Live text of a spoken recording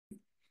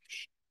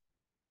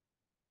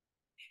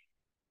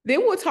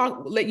Then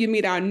let you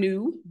meet our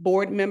new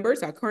board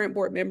members, our current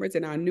board members,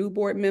 and our new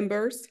board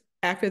members.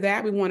 After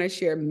that, we want to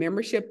share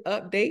membership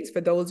updates for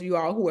those of you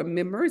all who are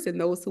members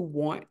and those who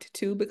want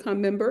to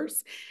become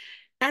members.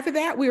 After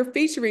that, we are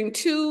featuring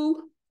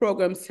two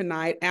programs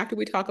tonight. After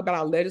we talk about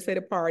our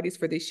legislative priorities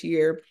for this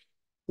year,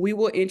 we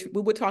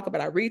will talk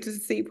about our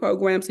Regency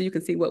program so you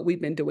can see what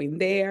we've been doing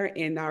there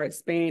in our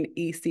Expand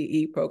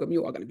ECE program.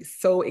 You are going to be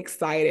so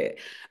excited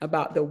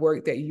about the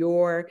work that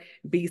your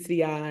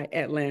BCDI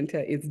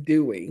Atlanta is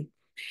doing.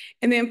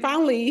 And then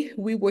finally,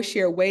 we will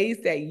share ways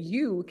that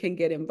you can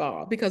get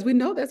involved because we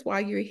know that's why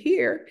you're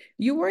here.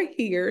 You are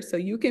here so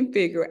you can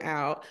figure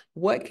out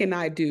what can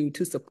I do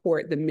to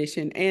support the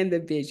mission and the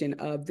vision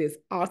of this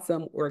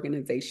awesome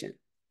organization.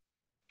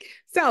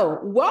 So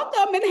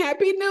welcome and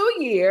Happy New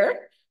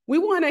Year. We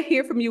want to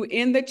hear from you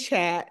in the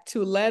chat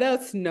to let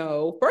us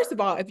know, first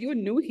of all, if you're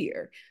new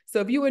here.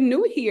 So if you are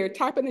new here,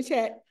 type in the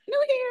chat,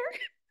 new here,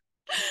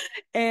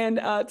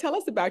 and tell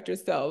us about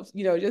yourselves.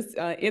 Just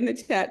in the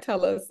chat,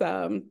 tell us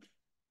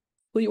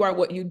who you are,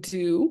 what you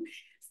do,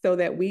 so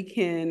that we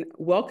can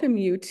welcome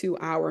you to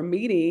our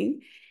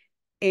meeting.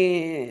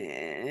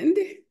 And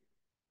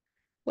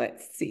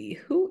let's see,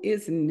 who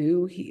is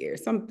new here?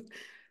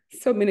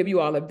 So many of you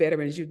all are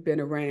veterans, you've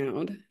been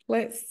around.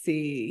 Let's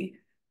see.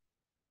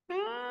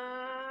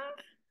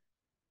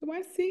 Do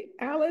I see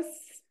Alice?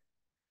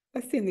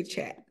 Let's see in the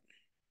chat.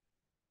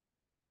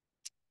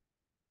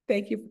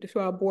 Thank you to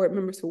our board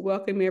members for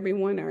welcoming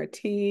everyone, our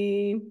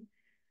team.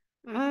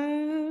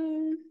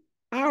 All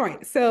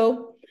right,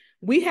 so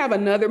we have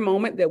another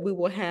moment that we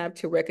will have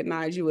to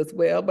recognize you as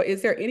well. But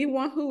is there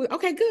anyone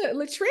okay, good.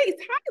 Latrice,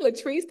 hi,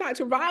 Latrice,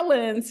 Dr.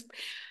 Rollins.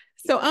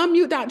 So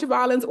unmute Dr.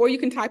 Rollins, or you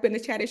can type in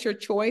the chat. It's your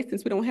choice.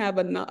 Since we don't have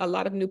a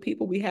lot of new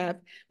people, we can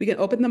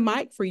open the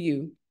mic for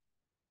you.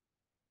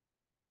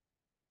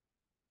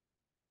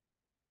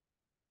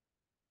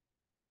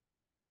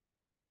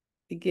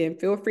 Again,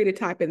 feel free to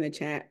type in the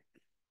chat.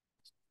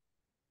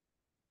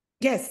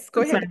 Yes,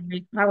 go ahead.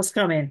 Sorry, I was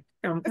coming.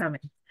 I'm coming.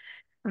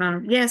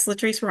 Yes,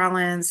 Latrice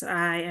Rollins.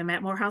 I am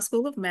at Morehouse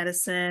School of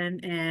Medicine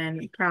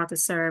and proud to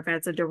serve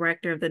as the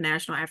director of the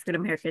National African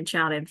American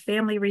Child and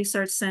Family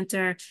Research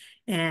Center.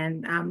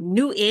 And I'm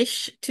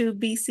new-ish to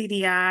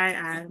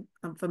BCDI.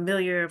 I'm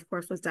familiar, of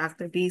course, with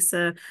Dr.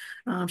 Visa.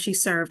 She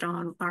served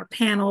on our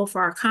panel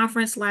for our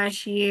conference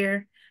last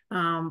year,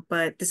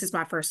 but this is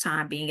my first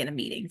time being in a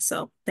meeting.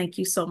 So thank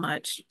you so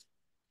much.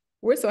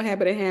 We're so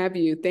happy to have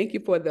you. Thank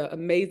you for the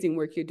amazing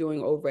work you're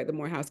doing over at the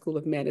Morehouse School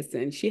of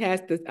Medicine. She has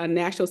a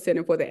National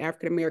Center for the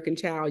African American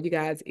Child. You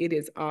guys, it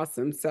is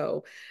awesome.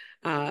 So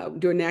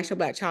during National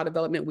Black Child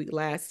Development Week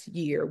last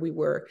year, we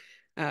were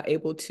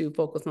able to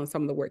focus on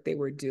some of the work they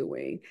were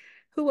doing.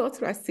 Who else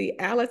do I see?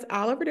 Alice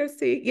Oliver, do I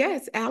see?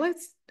 Yes,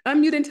 Alice,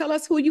 unmute and tell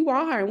us who you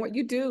are and what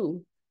you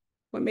do.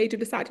 What made you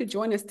decide to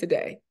join us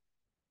today?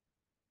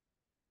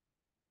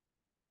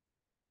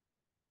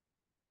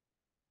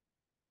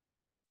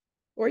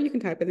 Or you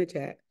can type in the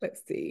chat.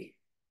 Let's see.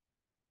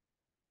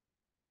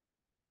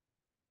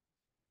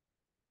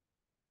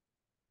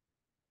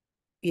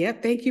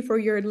 Yep, thank you for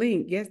your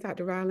link. Yes,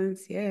 Dr.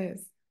 Rollins,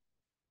 yes.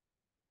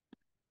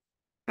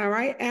 All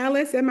right,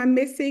 Alice, am I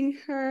missing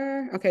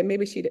her? Okay,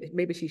 maybe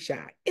she's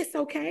shy. It's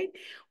okay.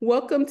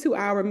 Welcome to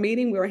our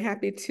meeting. We're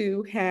happy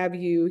to have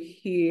you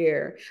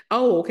here.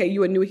 Oh, okay,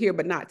 you are new here,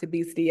 but not to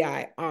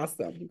BCDI.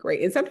 Awesome,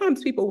 great. And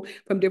sometimes people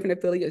from different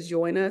affiliates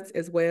join us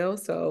as well.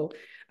 So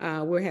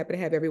we're happy to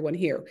have everyone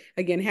here.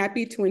 Again,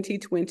 happy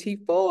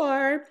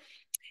 2024.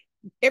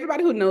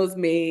 Everybody who knows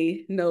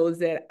me knows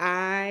that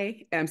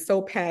I am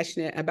so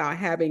passionate about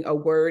having a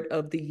word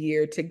of the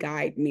year to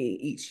guide me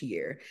each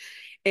year.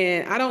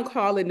 And I don't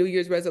call it New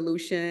Year's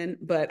resolution,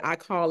 but I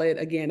call it,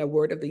 again, a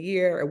word of the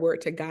year, a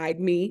word to guide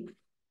me.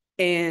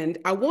 And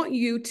I want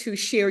you to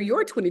share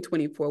your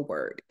 2024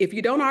 word. If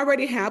you don't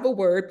already have a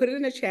word, put it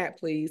in the chat,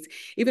 please.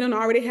 If you don't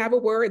already have a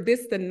word,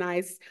 this is a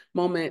nice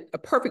moment, a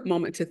perfect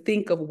moment to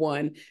think of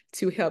one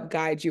to help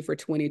guide you for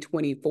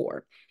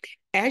 2024.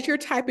 As you're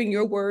typing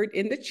your word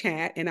in the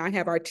chat, and I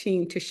have our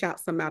team to shout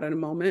some out in a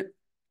moment,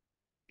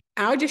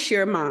 I'll just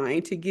share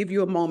mine to give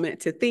you a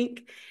moment to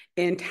think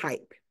and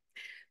type.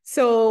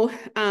 So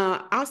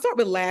I'll start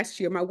with last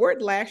year. My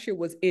word last year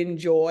was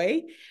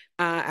enjoy.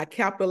 I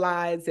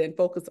capitalized and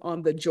focused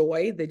on the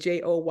joy, the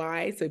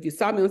J-O-Y. So if you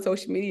saw me on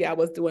social media, I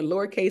was doing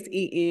lowercase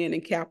e-n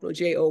and capital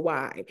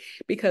J-O-Y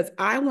because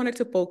I wanted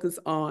to focus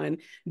on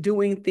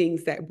doing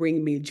things that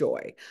bring me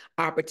joy.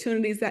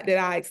 Opportunities that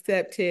I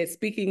accepted,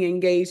 speaking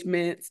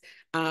engagements,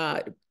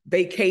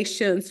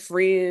 vacations,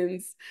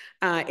 friends,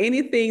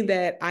 anything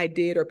that I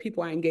did or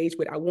people I engaged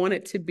with, I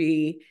wanted to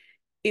be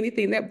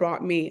anything that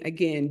brought me,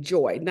 again,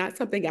 joy, not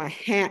something I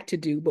had to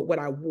do, but what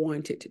I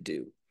wanted to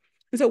do.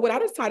 And so what I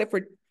decided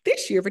for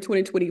this year, for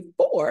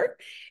 2024,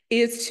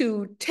 is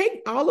to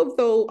take all of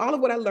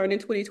what I learned in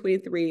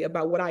 2023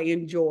 about what I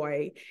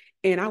enjoy,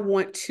 and I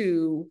want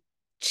to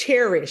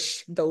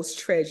cherish those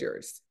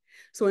treasures.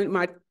 So in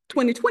my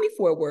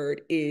 2024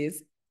 word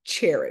is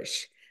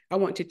cherish. I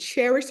want to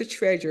cherish the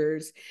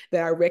treasures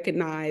that I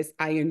recognize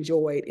I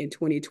enjoyed in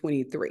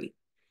 2023.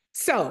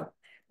 So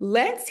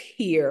let's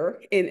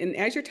hear, and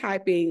as you're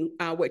typing,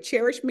 what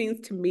cherish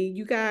means to me,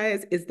 you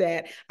guys, is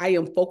that I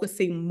am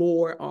focusing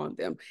more on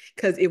them.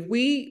 Because if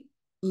we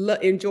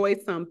enjoy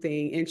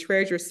something and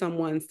treasure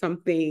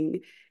something,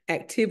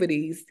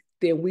 activities,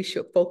 then we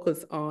should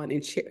focus on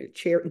and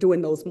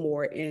doing those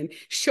more and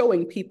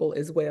showing people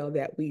as well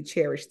that we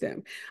cherish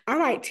them. All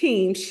right,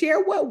 team,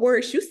 share what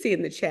words you see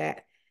in the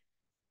chat.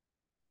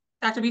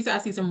 Dr. Bisa, I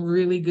see some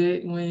really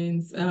good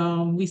ones.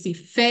 We see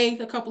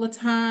faith a couple of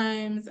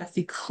times. I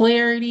see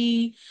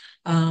clarity,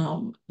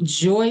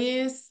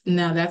 joyous.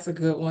 Now that's a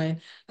good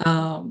one.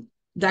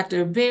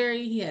 Dr.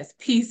 Berry, he has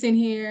peace in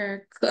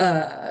here.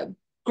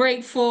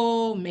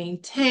 Grateful,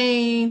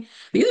 maintain.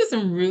 These are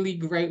some really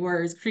great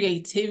words.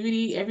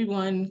 Creativity.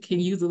 Everyone can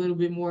use a little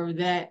bit more of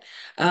that.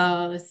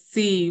 Let's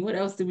see. What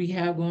else do we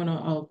have going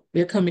on? Oh,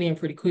 they're coming in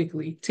pretty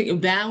quickly.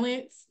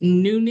 Balance,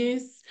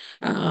 newness,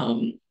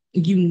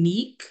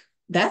 unique.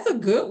 That's a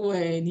good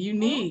one.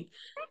 Unique.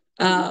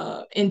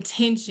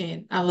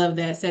 Intention. I love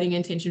that. Setting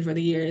intention for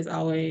the year is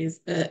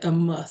always a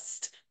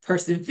must.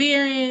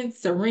 Perseverance,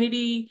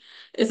 serenity.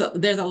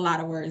 There's a lot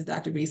of words,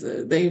 Dr.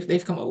 Bisa.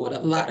 They've come up with a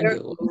lot of They're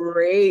good ones.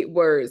 great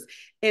words.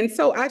 And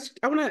so I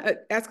want to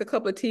ask a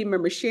couple of team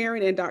members,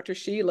 Sharon and Dr.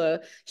 Sheila.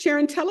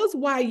 Sharon, tell us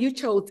why you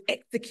chose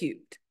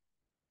execute.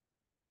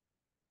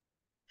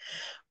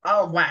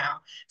 Oh wow.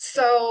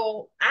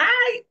 So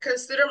I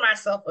consider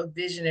myself a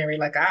visionary.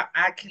 Like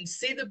I can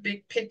see the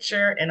big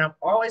picture and I'm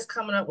always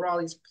coming up with all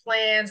these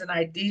plans and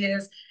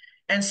ideas.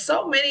 And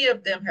so many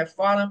of them have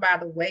fallen by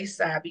the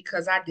wayside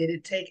because I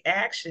didn't take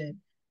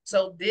action.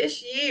 So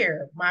this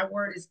year, my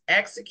word is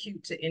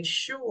execute to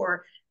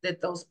ensure that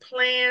those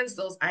plans,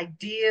 those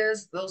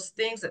ideas, those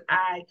things that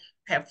I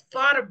have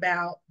thought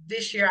about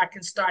this year, I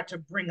can start to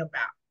bring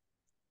about.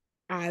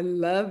 I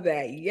love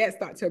that. Yes,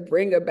 Dr.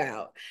 Bring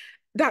About.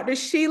 Dr.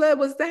 Sheila,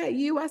 was that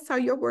you? I saw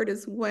your word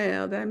as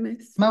well. Did I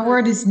miss My mine?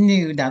 word is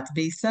new, Dr.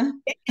 Bisa.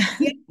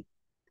 Yes.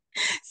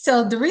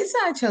 So the reason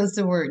I chose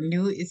the word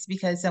new is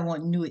because I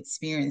want new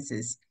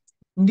experiences,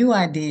 new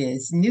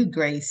ideas, new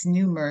grace,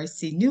 new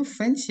mercy, new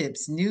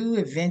friendships, new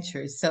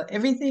adventures. So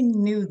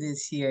everything new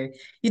this year,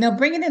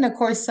 bringing in, of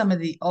course, some of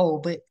the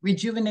old, but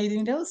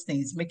rejuvenating those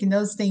things, making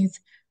those things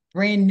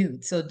brand new.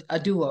 So a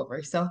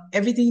do-over. So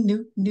everything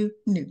new, new,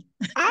 new.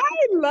 I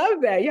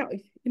love that.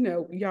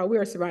 Y'all, we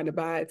are surrounded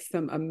by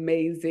some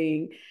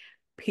amazing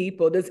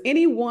people. Does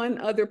any one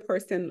other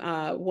person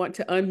want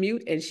to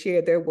unmute and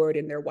share their word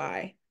and their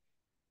why?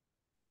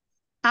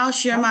 I'll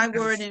share my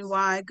word and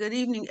why. Good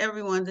evening,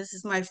 everyone. This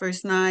is my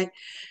first night,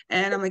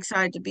 and I'm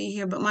excited to be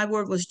here. But my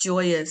word was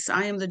joyous.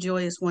 I am the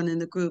joyous one in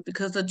the group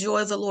because the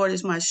joy of the Lord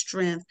is my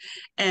strength.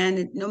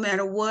 And no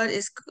matter what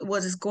is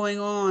going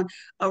on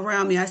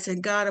around me, I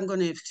said, God, I'm going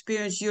to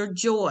experience your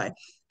joy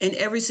in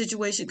every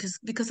situation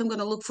because I'm going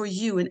to look for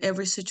you in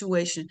every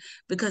situation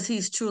because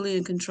He's truly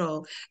in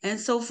control. And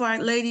so far,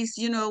 ladies,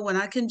 when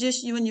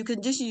when you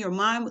condition your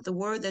mind with the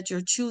word that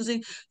you're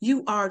choosing,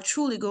 you are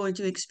truly going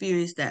to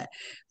experience that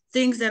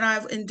things that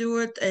I've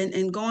endured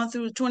and gone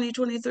through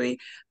 2023,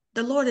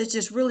 the Lord has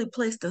just really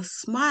placed a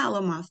smile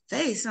on my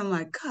face. I'm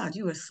like, God,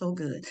 you are so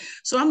good.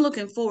 So I'm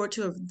looking forward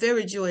to a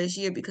very joyous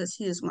year because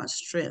He is my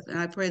strength. And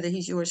I pray that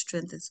He's your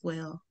strength as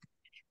well.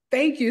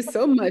 Thank you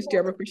so much,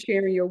 Deborah, for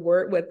sharing your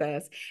word with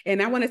us.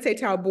 And I want to say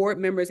to our board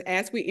members,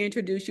 as we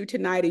introduce you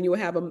tonight, and you'll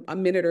have a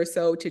minute or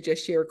so to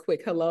just share a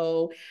quick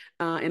hello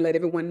and let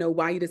everyone know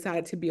why you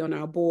decided to be on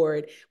our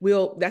board.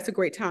 That's a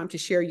great time to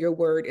share your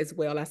word as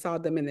well. I saw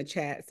them in the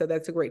chat, so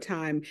that's a great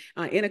time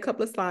in a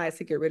couple of slides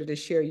to get ready to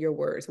share your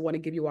words. I want to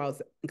give you all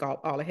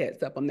a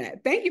heads up on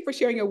that. Thank you for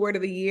sharing your word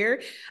of the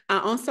year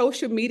on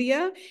social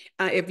media.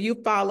 If you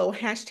follow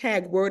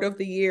hashtag word of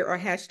the year or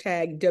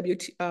hashtag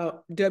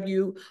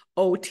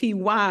WOTY,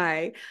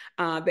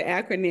 the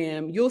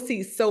acronym, you'll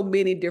see so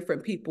many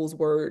different people's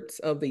words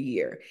of the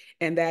year,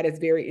 and that is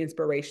very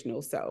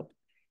inspirational. So,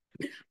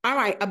 all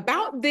right,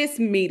 about this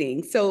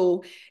meeting.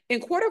 So,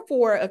 in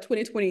Q4 of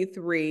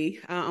 2023,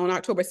 on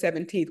October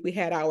 17th, we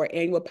had our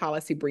annual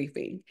policy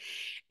briefing.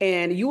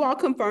 And you all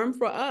confirmed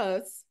for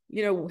us,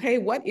 hey,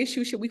 what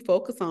issue should we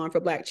focus on for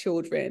Black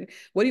children?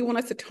 What do you want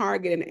us to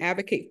target and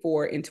advocate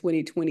for in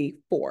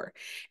 2024?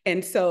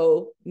 And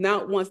so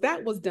now, once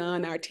that was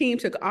done, our team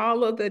took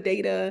all of the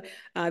data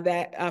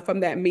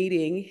from that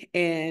meeting,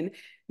 and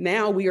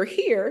now we are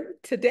here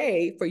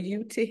today for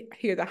you to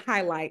hear the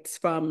highlights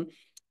from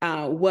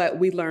what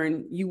we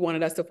learned you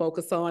wanted us to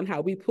focus on,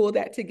 how we pulled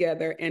that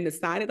together and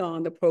decided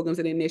on the programs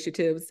and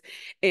initiatives,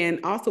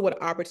 and also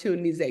what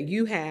opportunities that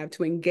you have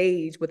to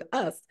engage with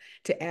us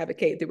to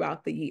advocate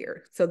throughout the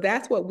year. So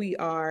that's what we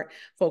are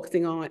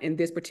focusing on in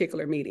this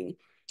particular meeting.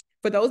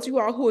 For those of you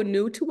all who are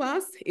new to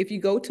us, if you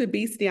go to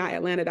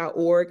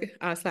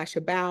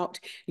bcdiatlanta.org/about,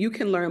 you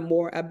can learn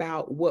more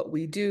about what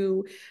we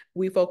do.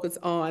 We focus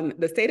on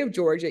the state of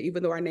Georgia,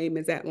 even though our name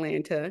is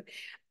Atlanta,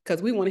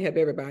 because we want to help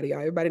everybody.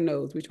 Everybody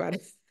knows we try to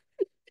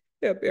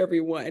help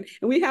everyone.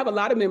 And we have a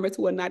lot of members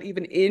who are not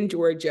even in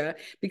Georgia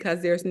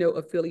because there's no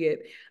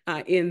affiliate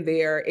in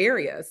their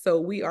area. So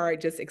we are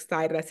just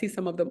excited. I see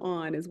some of them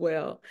on as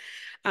well.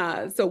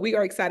 So we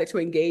are excited to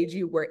engage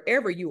you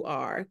wherever you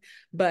are.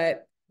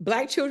 But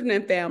Black children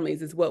and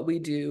families is what we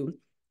do.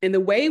 And the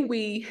way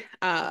we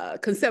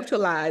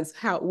conceptualize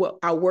what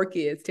our work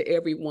is to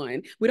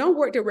everyone, we don't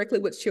work directly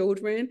with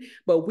children,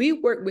 but we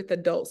work with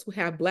adults who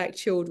have Black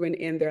children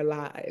in their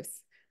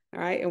lives.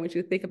 All right, I want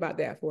you to think about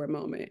that for a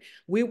moment.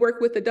 We work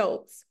with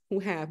adults who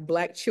have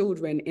Black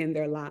children in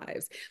their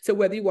lives. So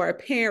whether you are a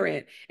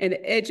parent, an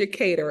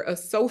educator, a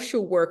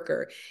social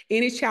worker,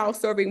 any child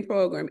serving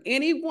program,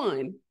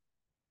 anyone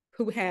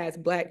who has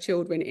Black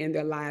children in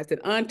their lives, an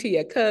auntie,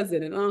 a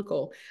cousin, an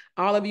uncle,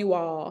 all of you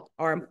all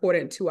are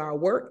important to our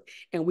work,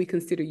 and we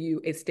consider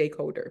you a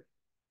stakeholder.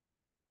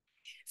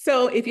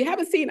 So if you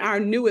haven't seen our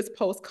newest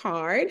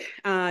postcard,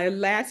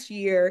 last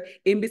year,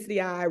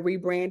 BCDI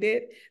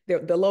rebranded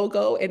the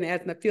logo, and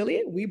as an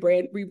affiliate, we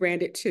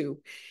rebranded too.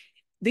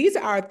 These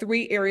are our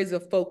 3 areas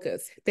of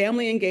focus: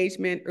 family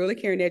engagement, early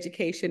care and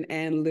education,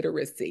 and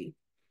literacy.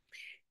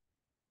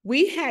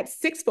 We had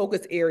 6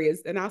 focus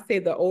areas, and I'll say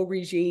the old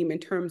regime in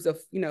terms of,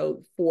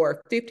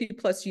 for 50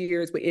 plus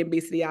years with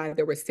BCDI,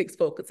 there were 6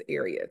 focus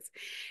areas.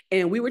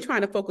 And we were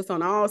trying to focus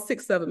on all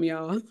 6 of them,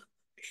 y'all.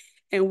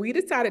 And we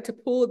decided to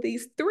pull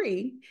these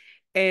 3,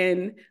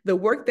 and the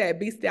work that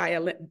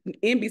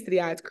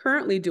BCDI is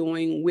currently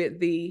doing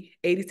with the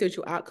 8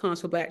 essential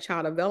outcomes for Black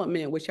child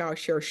development, which I'll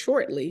share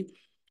shortly.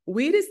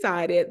 We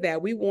decided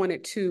that we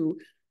wanted to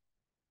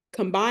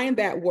combine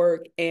that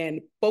work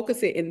and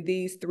focus it in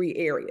these 3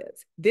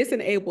 areas. This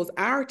enables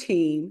our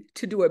team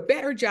to do a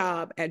better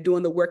job at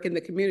doing the work in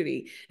the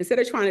community instead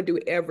of trying to do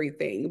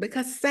everything,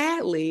 because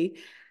sadly,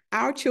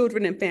 our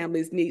children and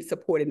families need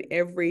support in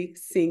every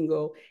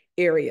single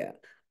area,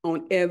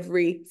 on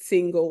every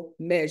single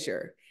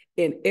measure,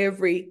 in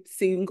every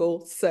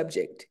single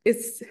subject.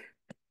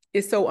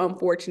 It's so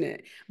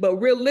unfortunate. But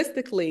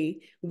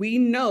realistically, we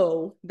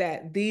know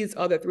that these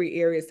are the 3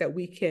 areas that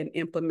we can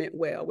implement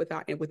well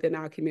within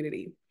our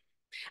community.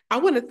 I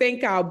want to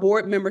thank our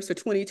board members for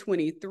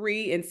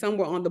 2023, and some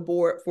were on the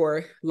board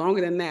for longer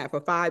than that, for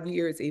 5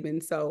 years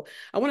even. So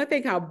I want to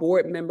thank our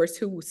board members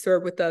who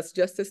served with us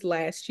just this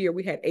last year.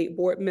 We had 8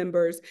 board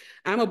members.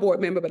 I'm a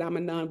board member, but I'm a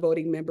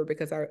non-voting member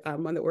because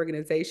I'm on the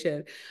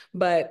organization.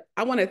 But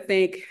I want to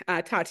thank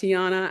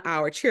Tatiana,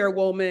 our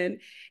chairwoman.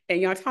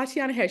 And y'all,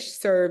 Tatiana has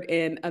served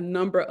in a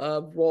number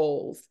of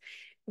roles.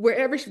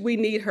 Wherever we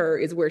need her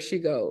is where she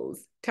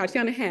goes.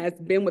 Tatiana has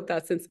been with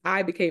us since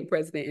I became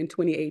president in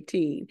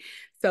 2018.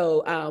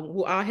 So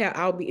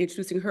I'll be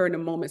introducing her in a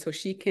moment so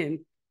she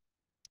can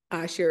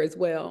share as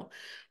well.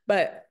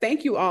 But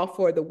thank you all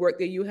for the work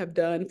that you have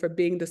done, for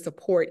being the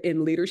support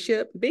in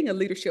leadership, being a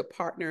leadership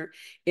partner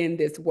in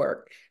this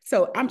work.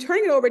 So I'm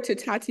turning it over to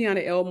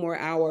Tatiana Elmore,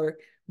 our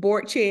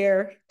board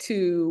chair,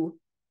 to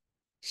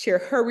share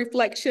her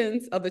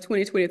reflections of the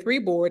 2023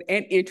 board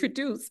and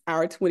introduce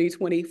our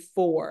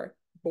 2024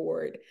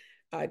 board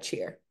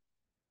chair.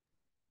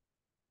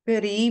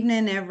 Good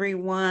evening,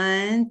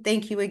 everyone.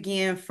 Thank you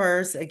again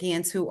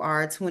to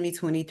our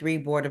 2023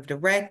 Board of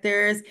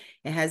Directors.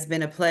 It has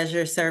been a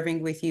pleasure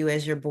serving with you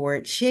as your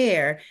board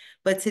chair.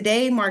 But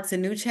today marks a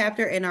new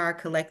chapter in our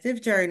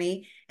collective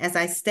journey as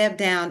I step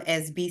down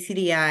as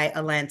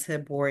BCDI-Atlanta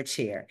board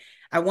chair.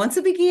 I want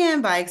to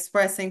begin by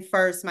expressing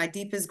first my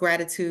deepest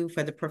gratitude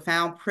for the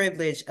profound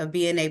privilege of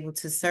being able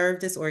to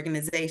serve this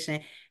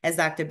organization, as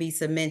Dr.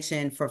 Bisa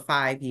mentioned, for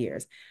 5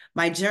 years.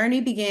 My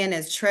journey began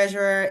as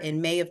treasurer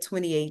in May of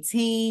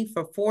 2018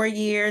 for 4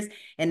 years.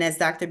 And as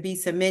Dr.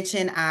 Bisa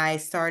mentioned, I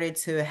started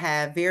to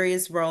have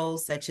various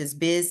roles such as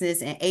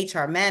business and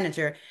HR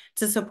manager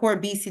to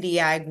support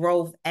BCDI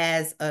growth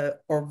as a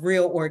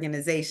real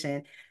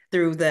organization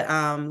through the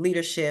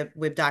leadership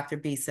with Dr.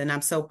 Bisa. And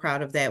I'm so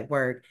proud of that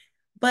work.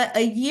 But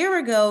a year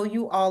ago,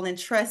 you all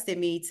entrusted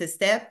me to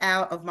step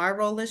out of my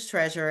role as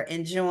treasurer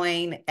and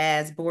join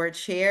as board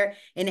chair.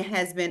 And it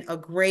has been a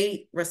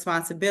great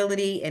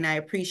responsibility, and I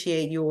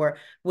appreciate your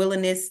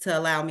willingness to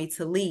allow me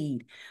to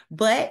lead.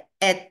 But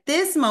at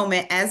this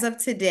moment, as of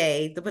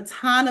today, the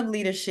baton of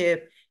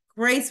leadership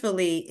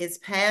gracefully is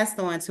passed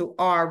on to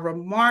our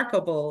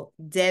remarkable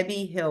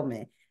Debbie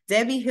Hillman.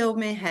 Debbie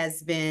Hillman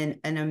has been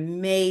an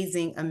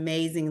amazing,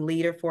 amazing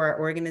leader for our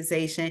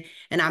organization,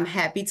 and I'm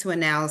happy to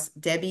announce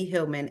Debbie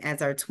Hillman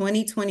as our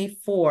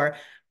 2024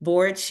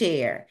 board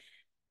chair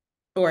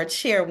or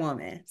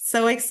chairwoman.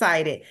 So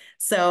excited.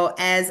 So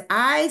as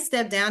I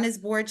step down as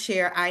board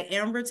chair, I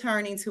am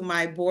returning to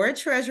my board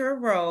treasurer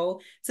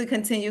role to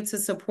continue to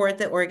support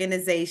the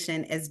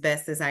organization as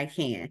best as I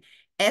can.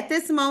 At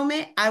this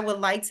moment, I would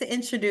like to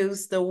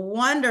introduce the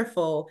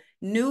wonderful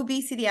new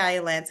BCDI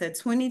Atlanta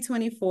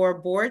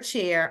 2024 board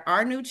chair,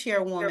 our new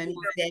chairwoman,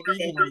 Debbie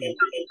Hillman.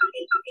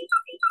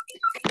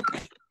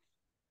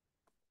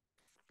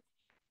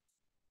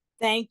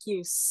 Thank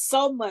you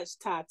so much,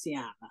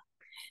 Tatiana,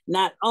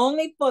 not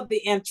only for the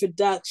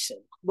introduction,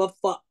 but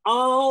for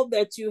all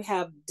that you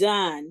have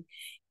done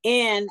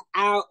in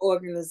our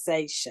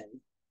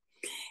organization.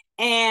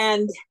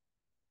 And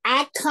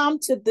I come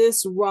to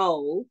this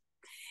role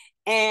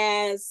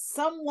as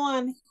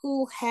someone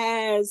who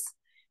has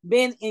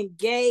been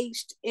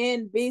engaged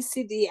in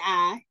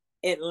BCDI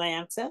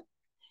Atlanta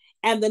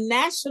and the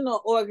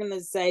national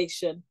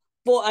organization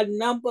for a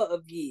number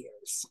of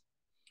years.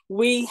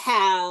 We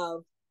have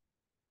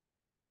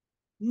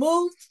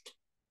moved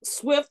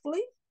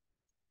swiftly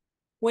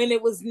when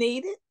it was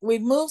needed. We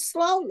moved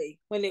slowly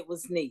when it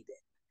was needed.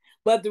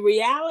 But the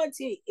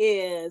reality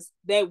is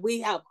that we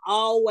have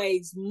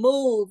always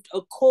moved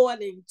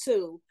according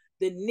to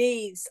the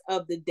needs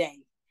of the day.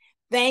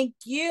 Thank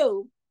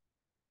you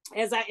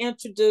as I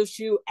introduce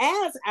you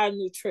as our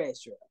new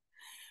treasurer,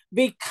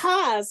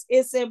 because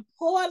it's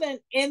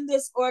important in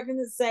this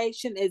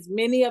organization, as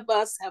many of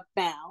us have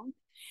found,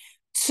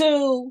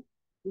 to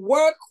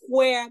work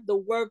where the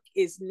work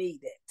is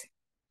needed.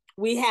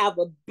 We have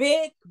a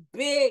big,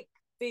 big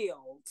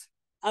field,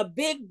 a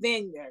big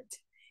vineyard.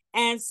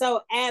 And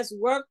so, as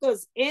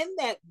workers in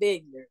that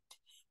vineyard,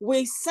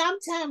 we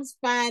sometimes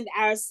find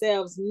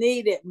ourselves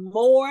needed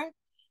more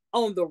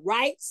on the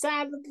right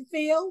side of the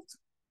field,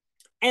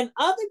 and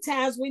other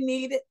times we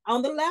need it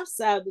on the left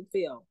side of the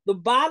field. The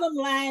bottom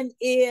line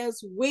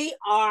is we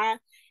are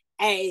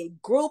a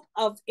group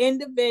of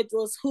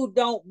individuals who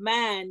don't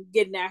mind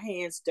getting their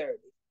hands dirty.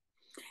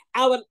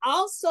 I would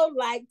also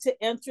like to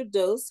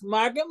introduce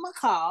Margaret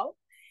McCall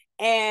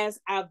as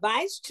our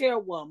vice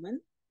chairwoman.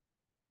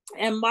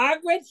 And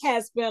Margaret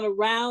has been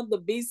around the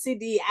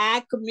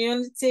BCDI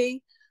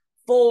community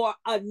for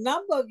a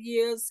number of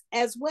years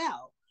as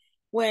well.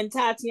 When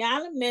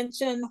Tatiana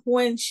mentioned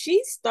when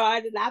she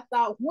started, I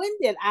thought, when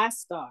did I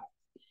start?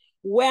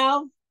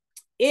 Well,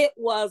 it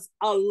was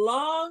a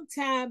long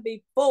time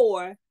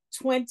before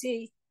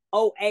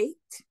 2008.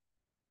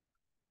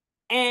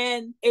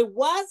 And it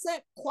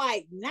wasn't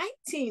quite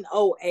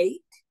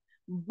 1908,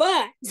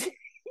 but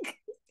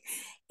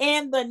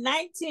in the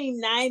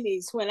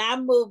 1990s, when I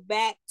moved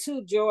back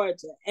to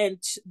Georgia and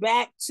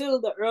back to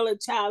the early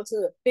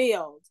childhood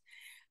field,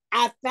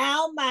 I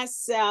found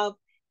myself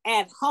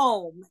at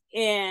home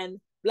in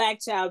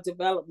Black Child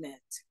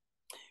Development.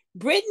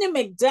 Brittany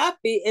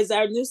McDuffie is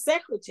our new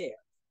secretary.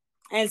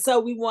 And so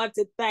we want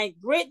to thank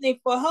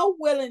Brittany for her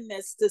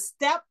willingness to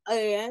step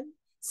in,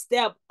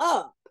 step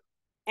up,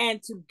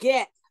 and to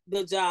get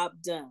the job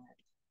done.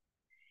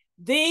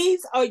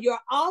 These are your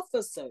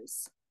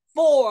officers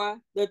for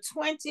the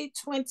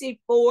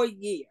 2024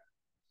 year.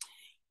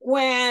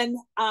 When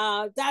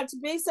Dr.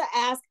 Bisa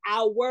asked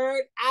our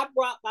word, I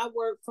brought my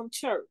word from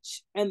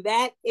church, and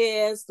that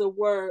is the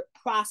word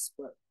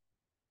prosper.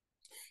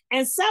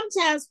 And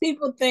sometimes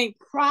people think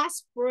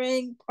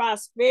prospering,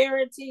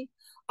 prosperity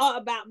are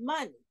about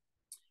money.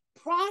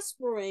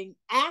 Prospering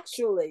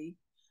actually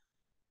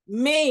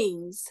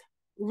means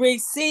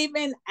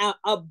receiving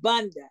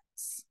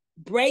abundance,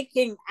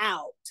 breaking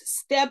out,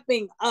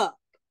 stepping up.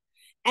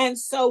 And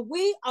so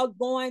we are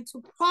going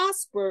to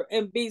prosper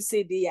in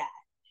BCDI,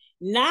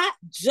 not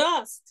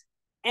just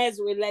as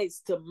it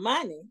relates to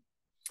money,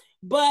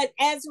 but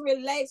as it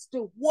relates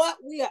to what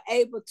we are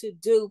able to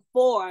do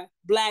for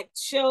Black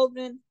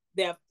children,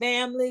 their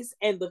families,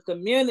 and the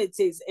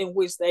communities in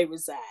which they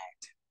reside.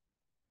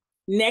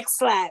 Next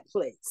slide,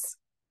 please.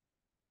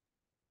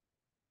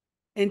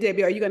 And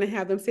Debbie, are you going to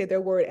have them say their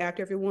word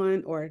after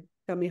everyone, or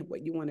tell me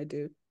what you want to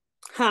do?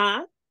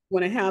 Huh?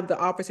 Want to have the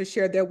officers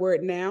share their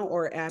word now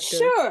or after?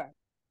 Sure,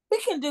 we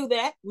can do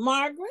that.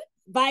 Margaret,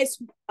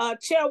 Vice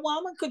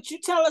Chairwoman, could you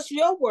tell us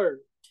your word?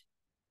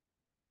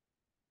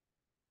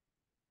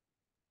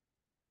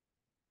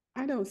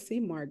 I don't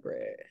see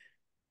Margaret.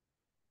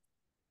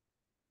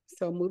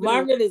 So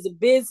Margaret on. is a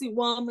busy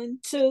woman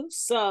too.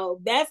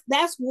 So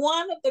that's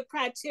one of the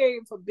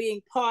criteria for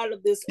being part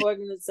of this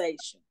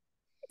organization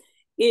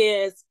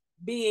is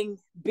being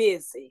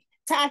busy.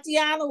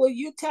 Tatiana, will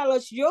you tell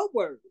us your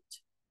word?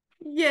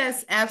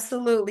 Yes,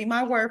 absolutely.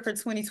 My word for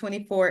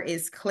 2024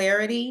 is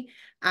clarity.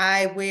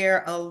 I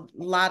wear a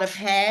lot of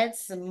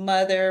hats,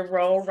 mother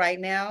role right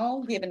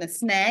now, giving a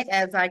snack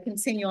as I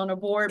continue on a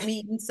board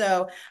meeting.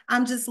 So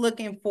I'm just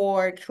looking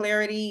for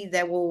clarity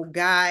that will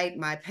guide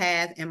my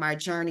path and my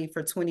journey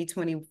for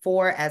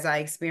 2024 as I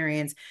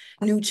experience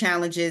new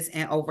challenges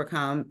and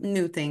overcome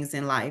new things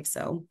in life.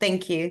 So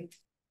thank you.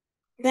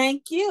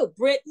 Thank you.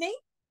 Brittany,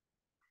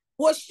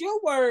 what's your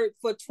word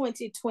for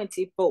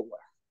 2024?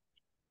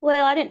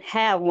 Well, I didn't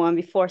have one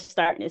before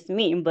starting this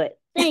meeting, but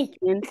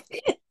thinking,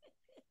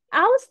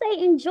 I would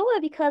say enjoy,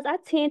 because I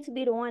tend to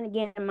be the one to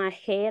get in my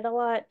head a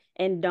lot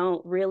and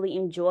don't really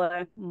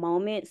enjoy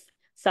moments.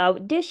 So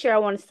this year I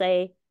want to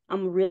say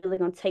I'm really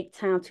going to take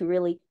time to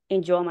really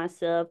enjoy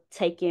myself,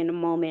 take in the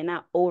moment, and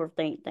not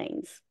overthink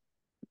things.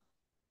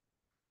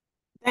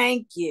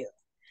 Thank you.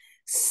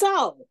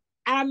 So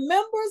our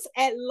members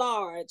at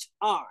large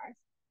are,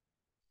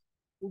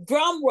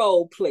 drum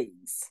roll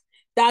please,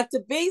 Dr.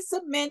 Bisa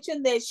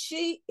mentioned that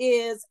she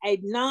is a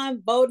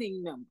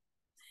non-voting member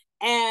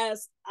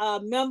as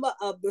a member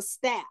of the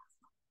staff.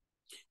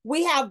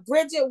 We have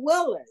Bridget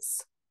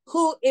Willis,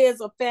 who is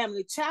a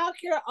family child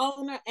care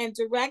owner and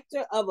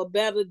director of A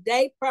Better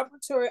Day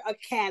Preparatory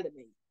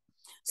Academy.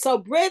 So,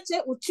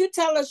 Bridget, would you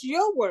tell us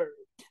your word?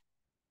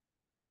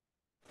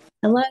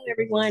 Hello,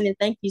 everyone, and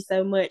thank you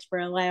so much for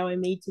allowing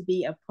me to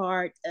be a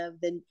part of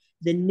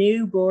the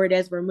new board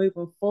as we're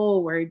moving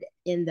forward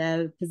in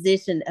the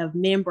position of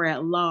member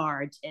at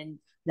large. And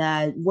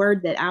the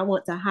word that I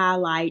want to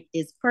highlight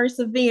is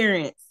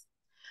perseverance.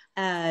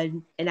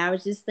 And I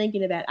was just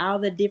thinking about all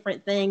the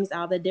different things,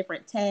 all the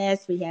different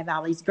tasks. We have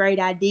all these great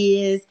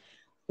ideas.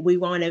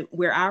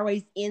 We're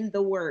always in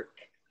the work,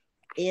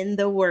 in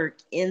the work,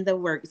 in the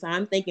work. So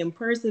I'm thinking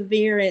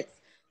perseverance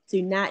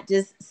to not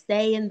just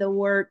stay in the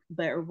work,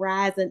 but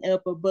rising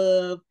up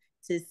above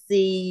to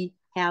see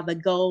how the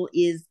goal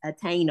is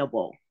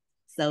attainable.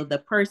 So the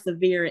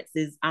perseverance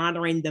is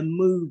honoring the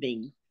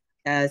moving,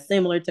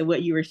 similar to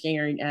what you were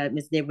sharing,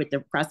 Ms. Deb, with the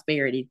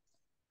prosperity.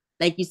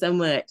 Thank you so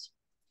much.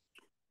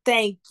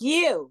 Thank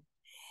you.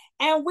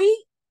 And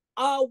we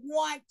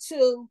want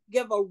to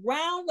give a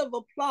round of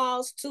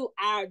applause to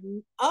our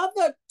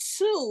other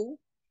two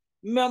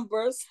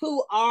members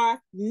who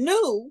are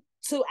new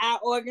to our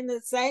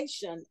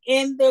organization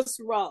in this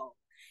role,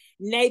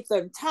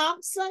 Nathan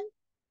Thompson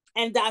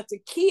and Dr.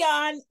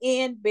 Keon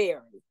N.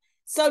 Berry.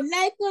 So,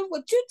 Nathan,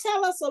 would you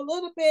tell us a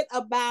little bit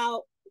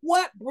about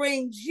what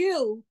brings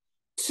you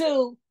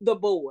to the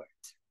board?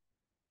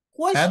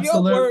 What's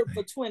your word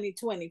for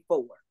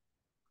 2024?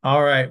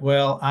 All right.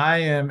 Well, I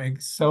am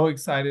so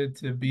excited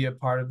to be a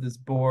part of this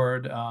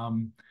board.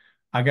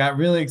 I got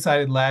really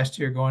excited last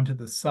year going to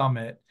the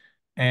summit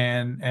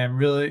and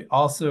really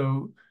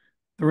also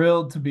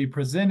thrilled to be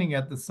presenting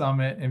at the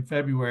summit in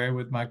February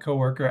with my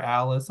coworker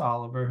Alice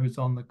Oliver, who's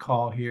on the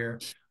call here.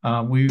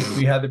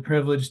 We had the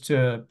privilege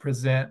to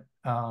present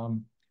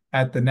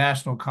at the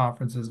national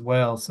conference as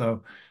well.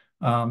 So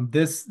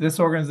this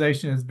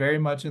organization is very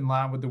much in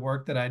line with the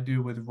work that I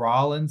do with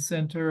Rollins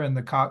Center and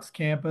the Cox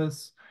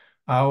campus.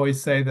 I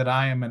always say that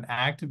I am an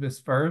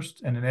activist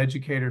first and an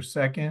educator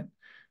second.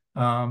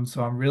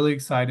 So I'm really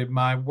excited.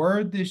 My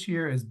word this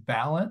year is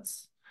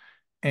balance.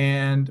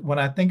 And when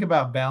I think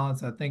about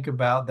balance, I think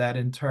about that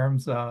in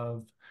terms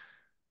of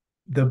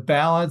the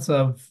balance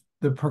of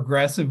the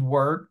progressive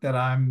work that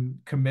I'm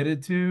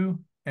committed to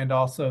and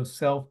also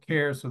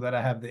self-care so that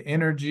I have the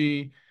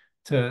energy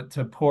to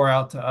pour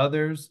out to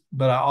others.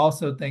 But I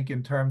also think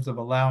in terms of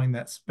allowing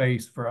that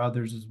space for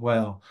others as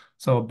well.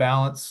 So a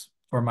balance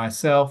for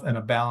myself and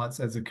a balance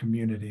as a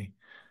community.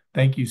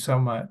 Thank you so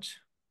much.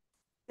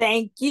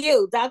 Thank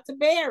you, Dr.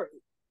 Berry.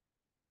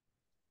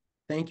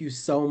 Thank you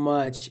so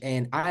much.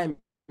 And I'm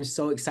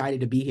so excited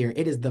to be here.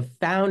 It is the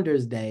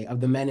Founders Day of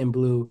the Men in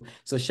Blue.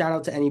 So shout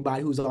out to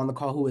anybody who's on the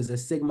call who is a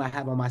Sigma. I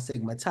have on my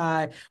Sigma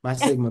tie, my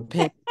Sigma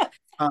pin.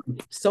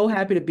 So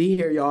happy to be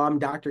here, y'all. I'm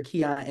Dr.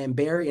 Keon and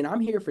Barry, and I'm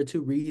here for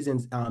two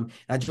reasons.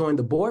 I joined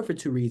the board for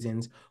two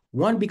reasons.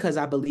 One, because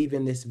I believe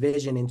in this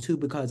vision, and two,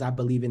 because I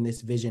believe in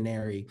this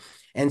visionary.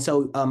 And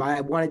so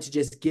I wanted to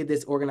just give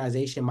this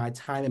organization my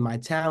time and my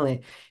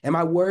talent. And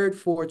my word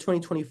for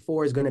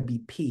 2024 is going to be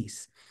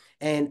peace.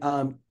 And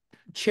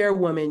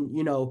Chairwoman,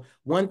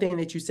 one thing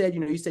that you said,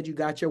 you said you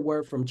got your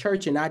word from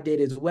church, and I did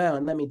as well.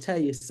 And let me tell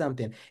you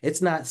something.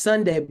 It's not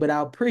Sunday, but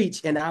I'll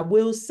preach, and I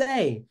will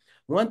say,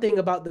 one thing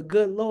about the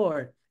good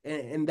Lord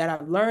and that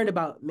I've learned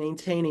about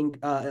maintaining,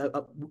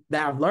 that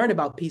I've learned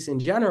about peace in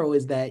general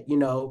is that,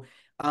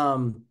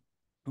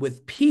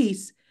 with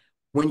peace,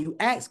 when you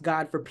ask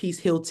God for peace,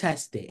 he'll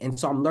test it. And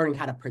so I'm learning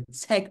how to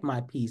protect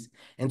my peace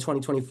in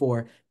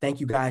 2024.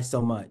 Thank you guys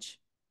so much.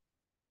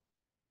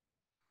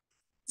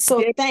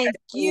 So thank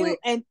you,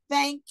 and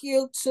thank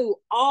you to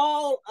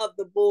all of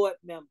the board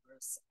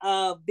members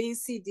of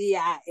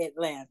BCDI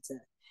Atlanta.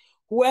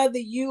 Whether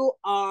you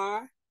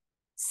are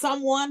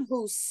someone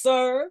who's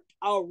served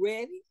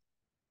already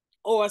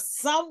or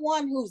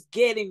someone who's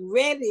getting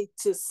ready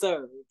to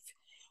serve,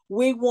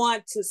 we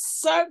want to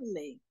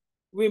certainly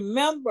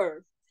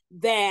remember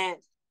that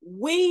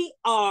we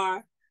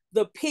are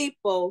the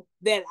people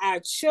that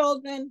our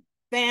children,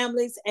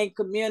 families, and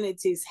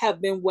communities have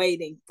been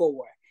waiting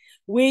for.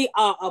 We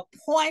are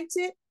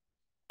appointed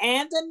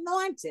and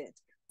anointed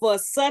for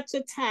such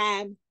a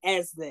time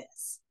as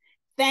this.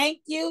 Thank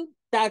you,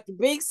 Dr.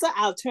 Bigsa.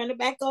 I'll turn it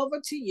back over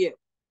to you.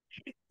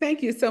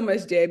 Thank you so much,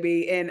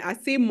 JB. And I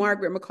see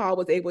Margaret McCall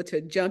was able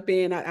to jump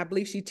in. I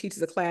believe she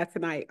teaches a class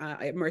tonight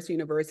at Mercer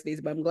University,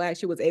 but I'm glad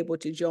she was able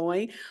to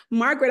join.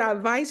 Margaret, our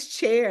vice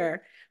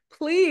chair,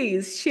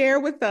 please share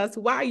with us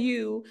why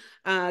you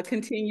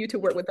continue to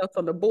work with us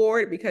on the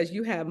board, because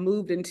you have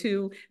moved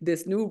into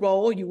this new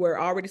role. You were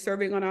already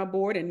serving on our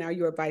board, and now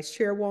you're a vice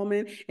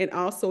chairwoman, and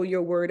also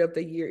your word of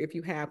the year, if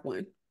you have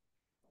one.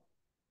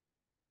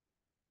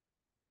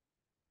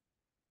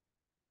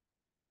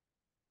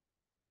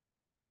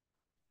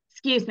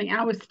 Excuse me,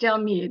 I was still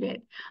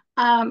muted.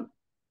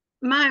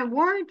 My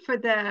word for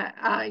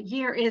the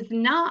year is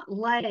not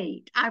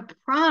late. I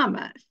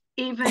promise,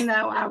 even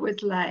though I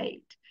was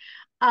late.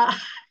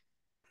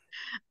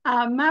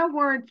 My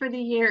word for the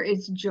year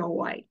is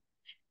joy.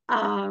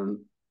 I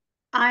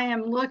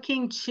am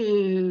looking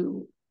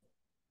to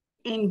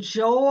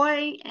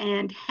enjoy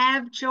and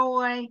have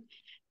joy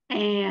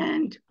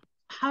and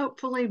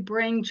hopefully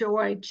bring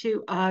joy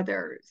to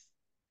others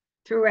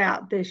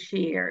throughout this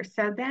year.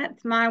 So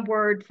that's my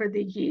word for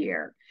the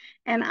year.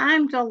 And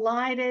I'm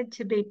delighted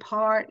to be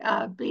part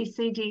of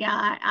BCDI.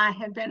 I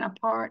have been a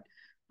part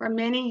for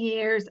many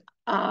years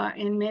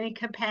in many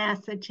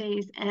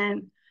capacities,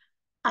 and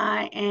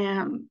I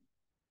am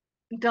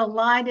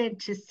delighted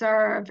to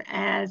serve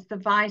as the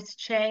vice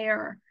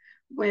chair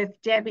with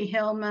Debbie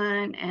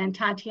Hillman and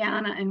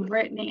Tatiana and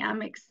Brittany.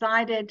 I'm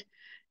excited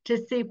to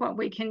see what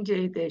we can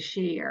do this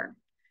year.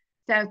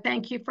 So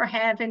thank you for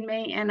having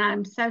me, and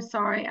I'm so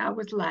sorry I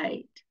was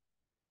late.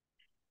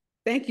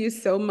 Thank you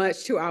so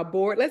much to our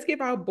board. Let's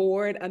give our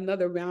board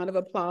another round of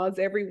applause,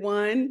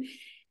 everyone.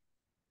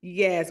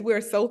 Yes,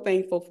 we're so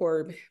thankful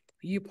for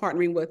you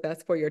partnering with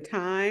us, for your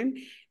time.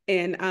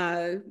 And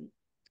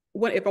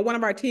if one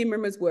of our team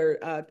members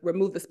were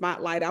remove the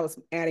spotlight, I was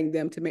adding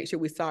them to make sure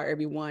we saw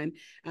everyone.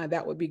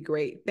 That would be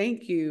great.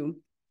 Thank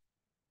you.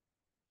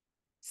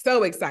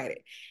 So excited.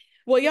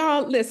 Well,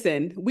 y'all,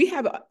 listen, we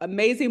have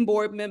amazing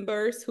board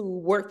members who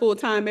work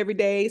full-time every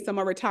day. Some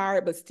are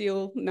retired, but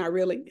still not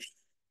really.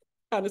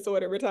 Kind of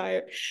sort of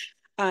retired.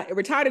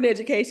 Retired in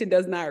education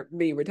does not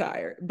mean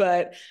retired,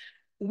 but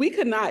we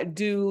could not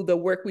do the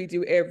work we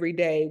do every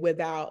day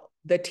without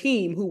the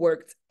team who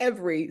works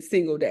every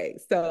single day.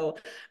 So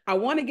I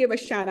want to give a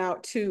shout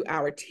out to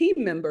our team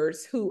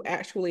members who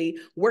actually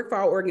work for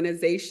our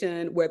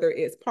organization, whether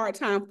it's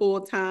part-time,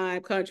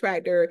 full-time,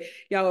 contractor.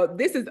 Y'all,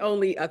 this is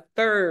only a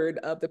third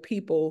of the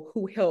people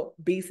who help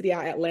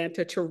BCDI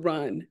Atlanta to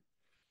run.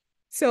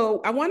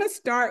 So I want to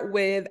start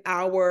with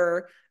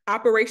our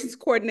operations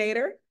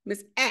coordinator,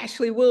 Miss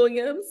Ashley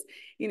Williams.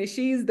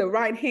 She's the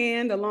right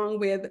hand along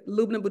with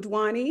Lubna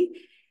Budwani.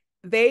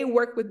 They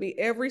work with me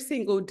every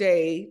single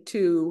day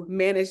to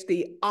manage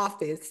the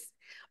office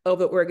of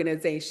the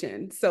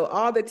organization. So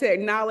all the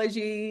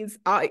technologies,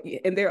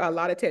 and there are a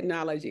lot of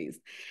technologies.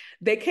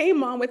 They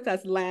came on with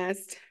us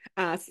last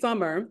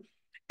summer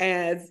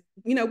as,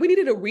 we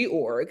needed a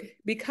reorg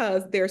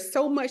because there's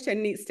so much that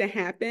needs to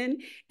happen.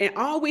 And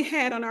all we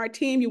had on our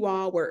team, you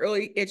all, were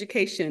early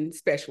education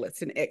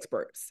specialists and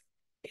experts.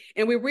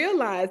 And we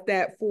realized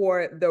that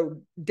for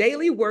the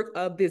daily work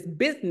of this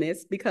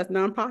business, because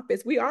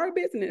nonprofits, we are a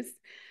business,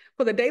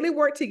 for the daily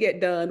work to get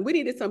done, we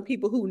needed some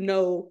people who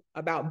know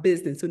about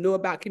business, who know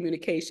about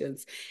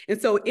communications.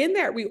 And so in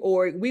that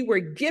reorg, we were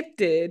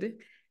gifted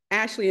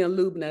Ashley and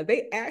Lubna.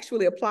 They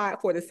actually applied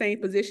for the same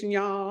position,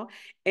 y'all.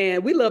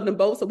 And we love them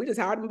both, so we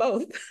just hired them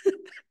both.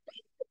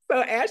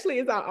 So Ashley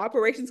is our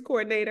operations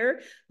coordinator.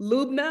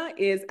 Lubna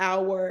is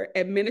our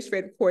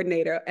administrative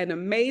coordinator, an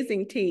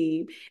amazing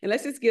team. And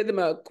let's just give them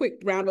a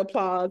quick round of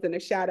applause and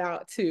a shout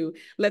out to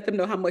let them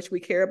know how much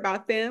we care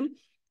about them.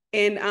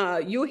 And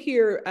you'll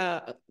hear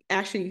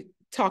Ashley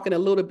talking a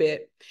little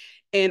bit.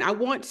 And what I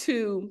want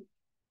to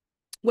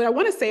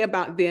say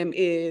about them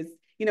is,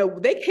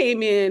 they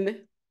came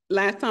in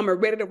last summer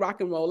ready to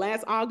rock and roll.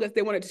 Last August,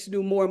 they wanted to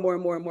do more and more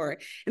and more and more.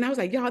 And I was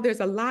like, y'all, there's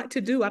a lot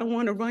to do. I don't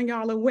want to run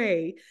y'all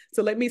away.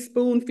 So let me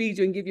spoon feed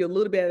you and give you a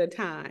little bit at a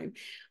time.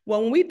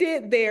 Well, when we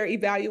did their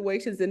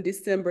evaluations in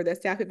December, their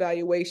staff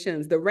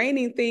evaluations, the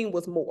reigning theme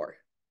was more.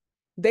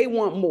 They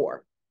want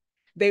more.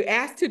 They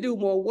asked to do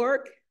more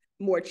work,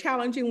 more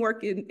challenging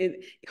work.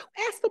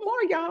 Ask for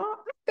more, y'all. I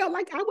felt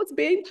like I was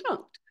being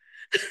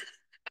punked.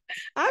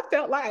 I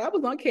felt like I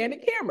was on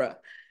candid camera.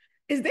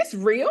 Is this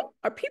real?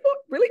 Are people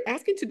really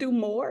asking to do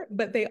more?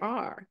 But they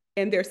are.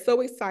 And they're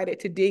so excited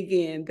to dig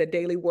in the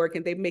daily work,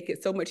 and they make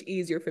it so much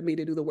easier for me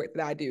to do the work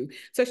that I do.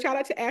 So shout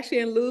out to Ashley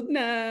and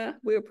Lubna.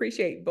 We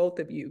appreciate both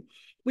of you.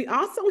 We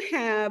also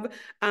have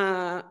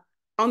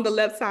on the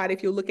left side,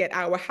 if you look at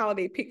our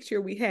holiday picture,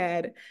 we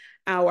had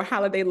our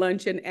holiday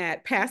luncheon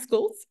at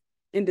Pascal's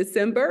in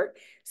December.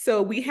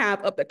 So we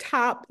have up the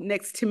top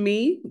next to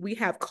me, we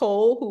have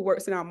Cole, who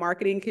works in our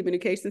marketing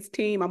communications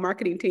team, our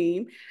marketing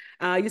team.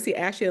 You see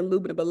Ashley and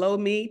Lubna below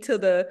me. To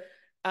the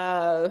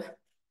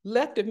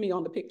left of me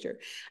on the picture,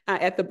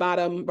 at the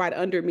bottom right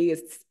under me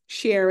is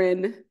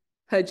Sharon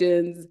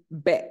Hudgens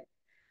Beck,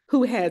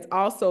 who has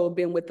also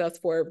been with us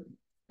for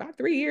about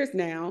 3 years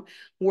now,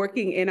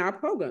 working in our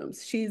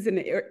programs. She's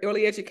an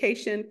early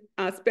education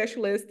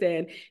specialist,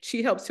 and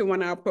she helps to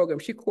run our program.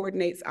 She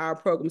coordinates our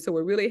program. So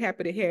we're really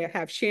happy to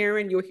have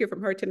Sharon. You'll hear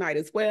from her tonight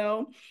as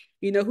well.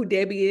 You know who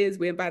Debbie is.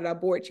 We invited our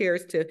board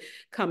chairs to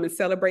come and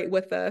celebrate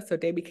with us. So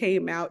Debbie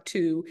came out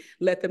to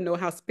let them know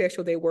how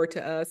special they were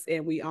to us,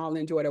 and we all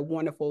enjoyed a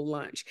wonderful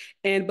lunch.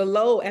 And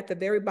below, at the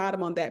very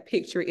bottom on that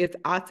picture, is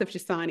Asif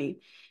Shasani.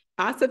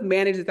 Asif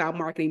manages our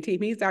marketing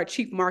team. He's our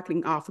chief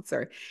marketing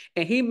officer,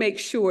 and he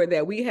makes sure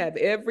that we have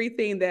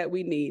everything that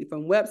we need,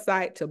 from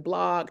website to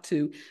blog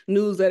to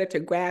newsletter to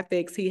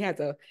graphics. He has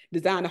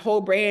designed a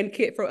whole brand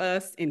kit for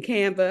us in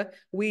Canva.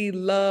 We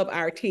love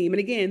our team. And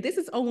again, this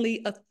is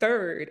only a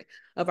third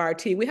of our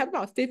team. We have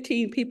about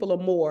 15 people or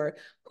more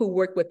who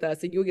work with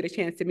us, and you'll get a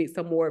chance to meet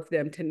some more of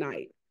them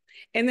tonight.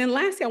 And then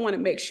lastly, I want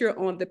to make sure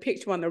on the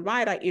picture on the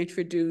right, I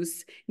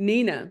introduce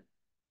Nina.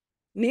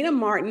 Nina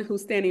Martin,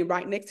 who's standing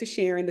right next to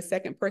Sharon, the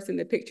second person in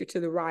the picture to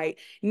the right.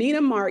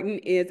 Nina Martin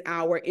is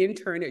our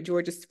intern at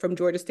from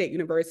Georgia State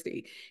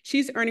University.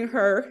 She's earning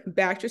her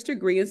bachelor's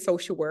degree in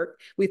social work.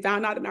 We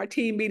found out in our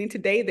team meeting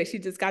today that she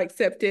just got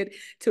accepted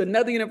to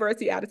another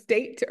university out of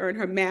state to earn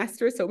her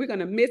master's. So we're going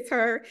to miss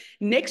her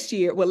next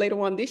year, well, later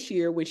on this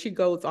year when she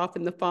goes off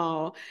in the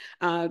fall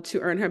to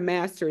earn her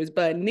master's.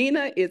 But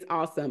Nina is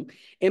awesome.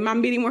 In my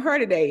meeting with her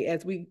today,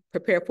 as we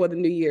prepare for the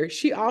new year,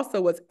 she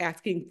also was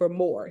asking for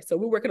more. So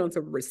we're working on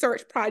some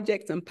research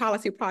projects and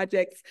policy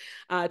projects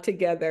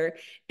together.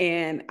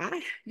 And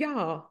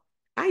y'all,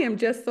 I am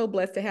just so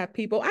blessed to have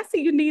people. I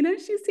see you, Nina.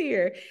 She's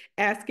here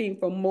asking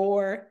for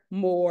more,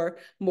 more,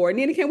 more.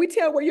 Nina, can we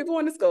tell where you're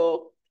going to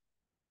school?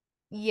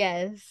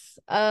 Yes.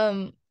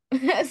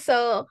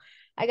 So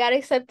I got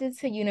accepted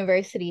to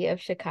University of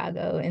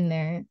Chicago in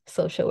their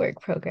social work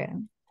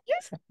program.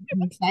 So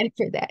I'm excited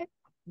for that.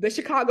 The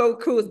Chicago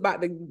crew is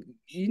about to,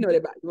 you know, I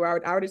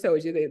already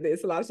told you,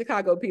 there's a lot of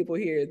Chicago people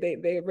here.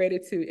 They're ready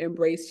to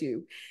embrace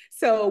you.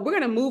 So we're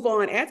going to move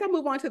on. As I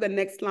move on to the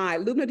next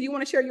slide, Lubna, do you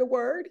want to share your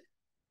word?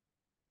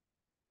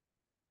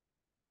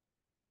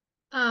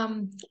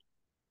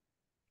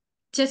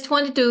 Just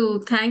wanted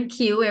to thank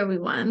you,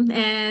 everyone.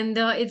 And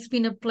it's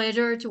been a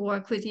pleasure to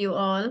work with you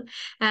all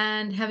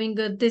and having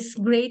this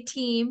great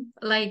team.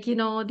 Like,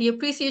 the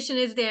appreciation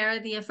is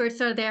there, the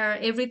efforts are there,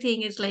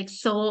 everything is like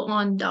so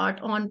on dot,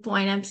 on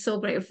point. I'm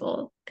so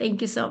grateful. Thank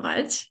you so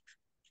much.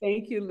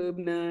 Thank you,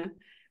 Lubna.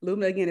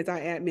 Lubna, again, is our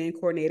admin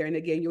coordinator. And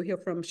again, you'll hear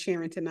from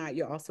Sharon tonight.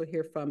 You'll also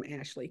hear from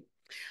Ashley.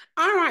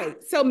 All right,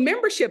 so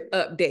membership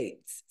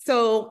updates.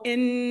 So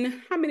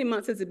in how many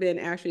months has it been,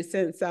 Ashley,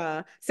 since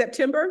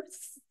September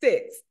 6th?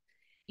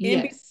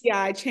 Yes.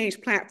 NBCI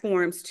changed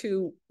platforms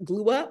to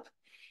Glue Up.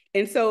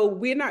 And so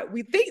we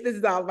think this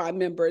is all of our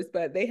members,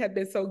 but they have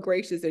been so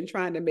gracious in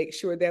trying to make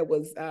sure that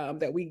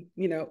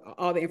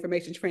all the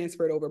information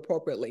transferred over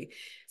appropriately.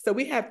 So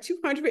we have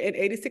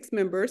 286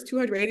 members,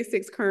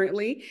 286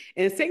 currently.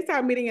 And since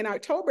our meeting in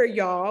October,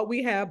 y'all,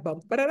 we have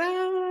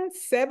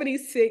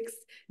 76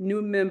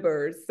 new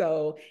members.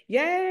 So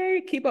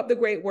yay, keep up the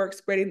great work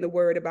spreading the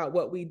word about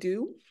what we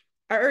do.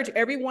 I urge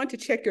everyone to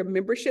check your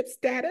membership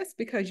status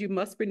because you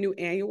must renew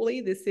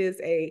annually. This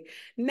is a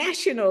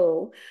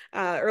national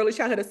early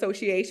childhood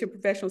association,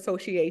 professional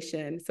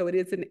association. So it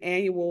is an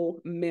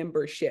annual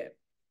membership.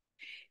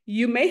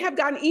 You may have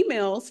gotten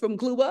emails from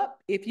Glue Up.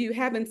 If you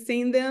haven't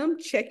seen them,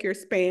 check your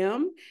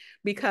spam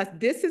because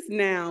this is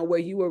now where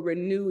you will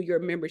renew your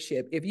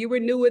membership. If you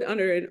renew it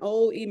under an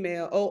old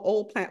email,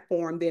 old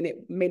platform, then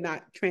it may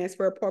not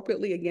transfer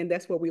appropriately. Again,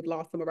 that's where we've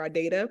lost some of our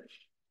data.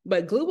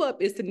 But Glue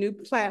Up is the new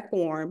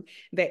platform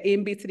that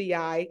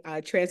NBCDI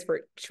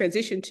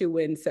transitioned to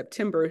in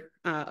September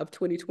of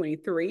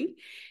 2023.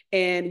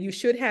 And you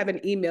should have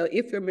an email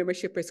if your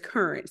membership is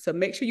current. So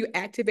make sure you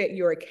activate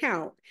your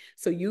account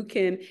so you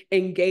can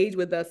engage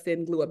with us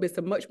in Glue Up. It's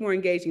a much more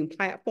engaging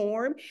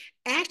platform.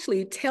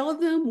 Actually, tell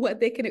them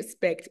what they can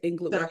expect in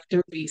Glue Up.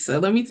 Dr.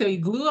 Bisa, let me tell you,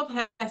 Glue Up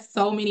has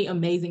so many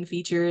amazing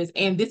features,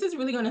 and this is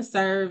really going to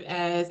serve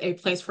as a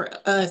place for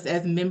us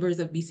as members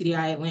of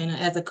BCDI Atlanta,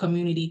 as a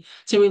community,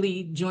 to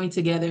really join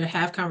together,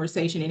 have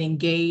conversation, and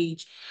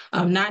engage,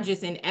 not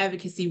just in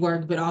advocacy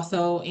work, but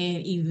also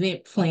in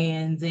event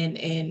plans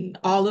and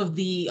all of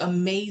the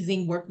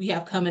amazing work we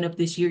have coming up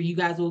this year. You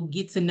guys will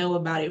get to know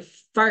about it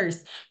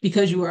first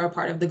because you are a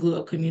part of the Glue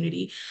Up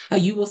community.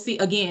 You will see,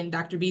 again,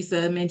 Dr.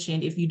 Bisa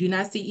mentioned, if you do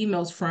not see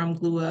emails from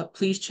Glue Up,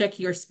 please check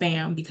your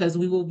spam because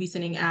we will be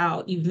sending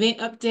out event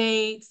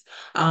updates,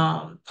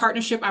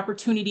 partnership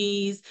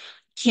opportunities,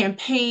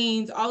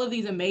 campaigns, all of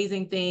these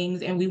amazing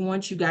things. And we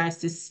want you guys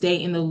to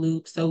stay in the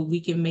loop so we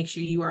can make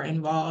sure you are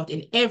involved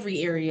in every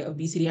area of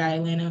BCDI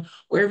Atlanta,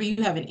 wherever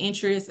you have an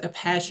interest, a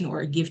passion,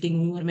 or a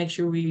gifting. We want to make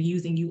sure we're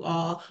using you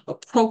all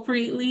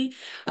appropriately.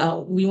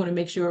 We want to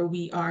make sure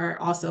we are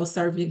also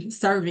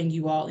serving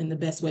you all in the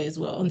best way as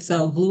well. And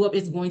so Glue Up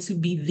is going to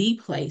be the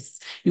place.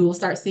 You will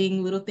start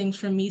seeing little things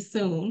from me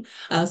soon.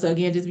 So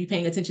again, just be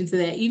paying attention to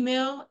that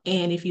email.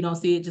 And if you don't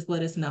see it, just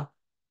let us know.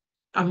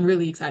 I'm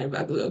really excited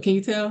about Glue Up. Can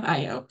you tell? I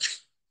am.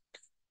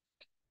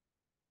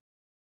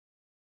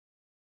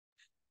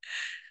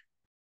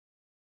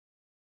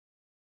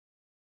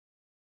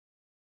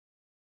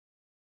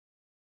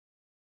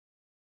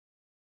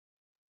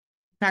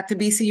 Dr.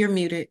 BC, you're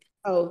muted.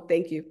 Oh,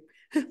 thank you.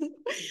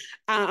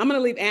 I'm going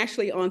to leave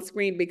Ashley on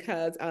screen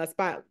because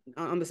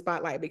on the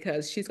spotlight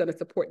because she's going to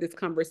support this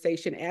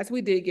conversation as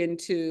we dig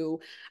into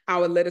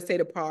our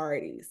legislative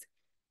priorities.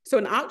 So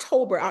in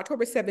October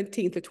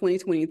 17th of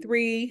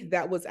 2023,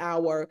 that was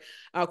our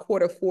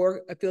quarter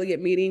 4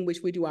 affiliate meeting,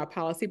 which we do our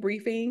policy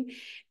briefing.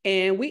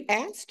 And we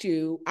asked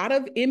you, out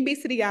of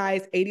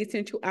NBCDI's 80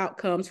 essential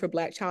outcomes for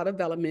Black child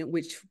development,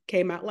 which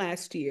came out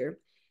last year,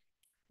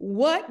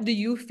 what do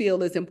you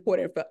feel is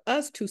important for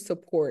us to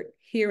support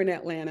here in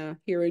Atlanta,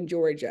 here in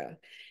Georgia?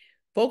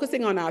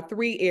 Focusing on our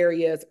 3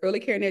 areas: early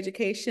care and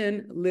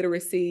education,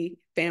 literacy,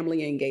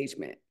 family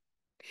engagement.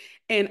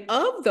 And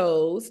of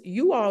those,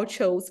 you all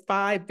chose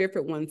 5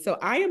 different ones. So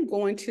I am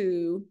going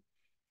to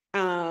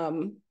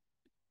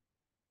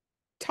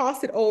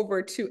toss it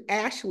over to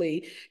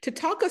Ashley to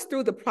talk us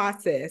through the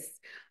process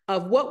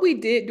of what we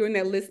did during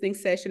that listening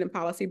session and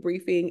policy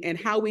briefing and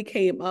how we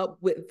came up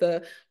with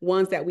the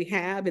ones that we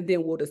have, and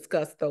then we'll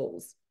discuss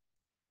those.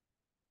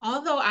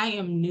 Although I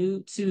am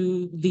new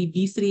to the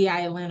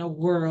BCDI-Atlanta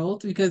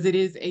world, because it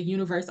is a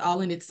universe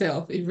all in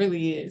itself, it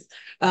really is.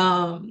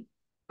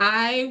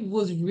 I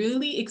was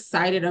really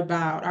excited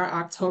about our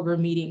October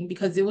meeting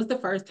because it was the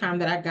first time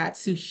that I got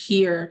to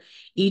hear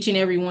each and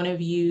every one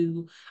of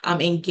you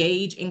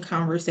engage in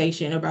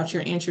conversation about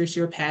your interests,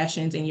 your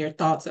passions, and your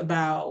thoughts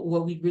about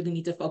what we really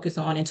need to focus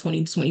on in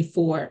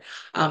 2024.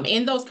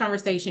 In those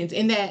conversations,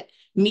 in that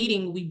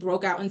meeting, we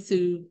broke out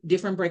into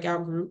different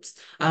breakout groups,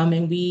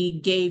 and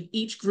we gave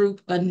each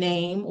group a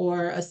name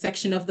or a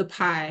section of the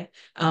pie,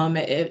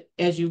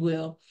 as you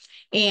will.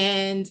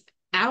 And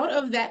out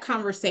of that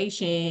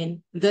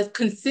conversation, the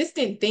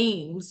consistent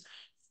themes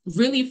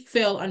really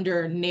fell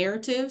under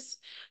narratives.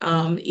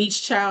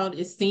 Each child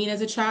is seen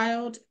as a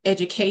child,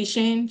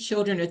 education,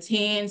 children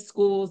attend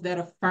schools that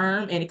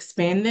affirm and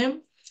expand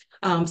them.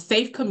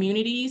 Safe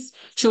communities,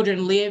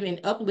 children live in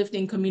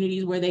uplifting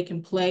communities where they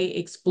can play,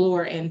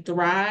 explore, and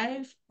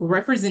thrive.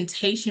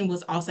 Representation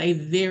was also a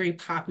very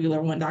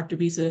popular one, Dr.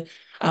 Bisa,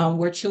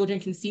 where children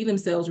can see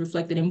themselves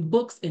reflected in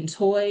books and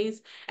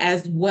toys,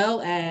 as well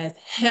as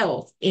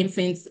health.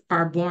 Infants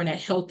are born at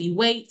healthy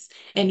weights,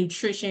 and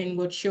nutrition,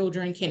 where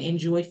children can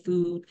enjoy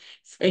food,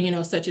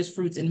 such as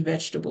fruits and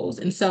vegetables.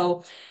 And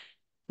so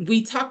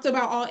we talked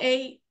about all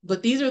 8,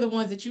 but these are the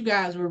ones that you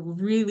guys were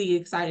really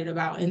excited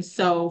about. And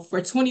so for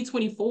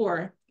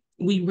 2024,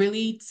 we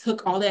really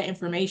took all that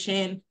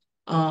information.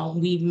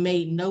 We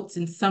made notes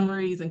and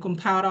summaries and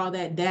compiled all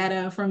that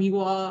data from you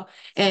all.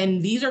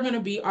 And these are going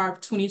to be our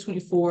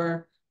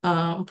 2024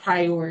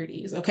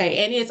 priorities.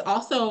 Okay. And it's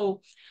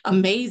also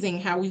amazing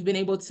how we've been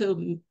able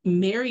to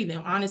marry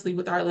them, honestly,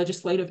 with our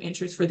legislative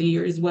interests for the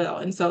year as well.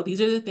 And so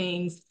these are the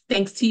things,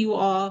 thanks to you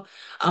all.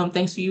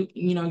 Thanks for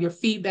your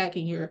feedback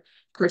and your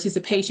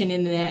participation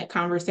in that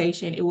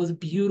conversation. It was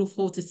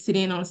beautiful to sit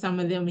in on some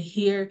of them,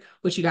 hear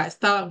what you guys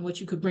thought and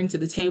what you could bring to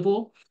the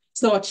table.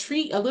 So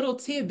a little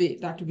tidbit,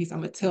 Dr. Beast,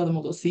 I'm gonna tell them a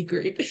little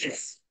secret.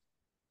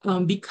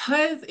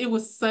 Because it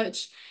was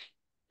such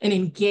an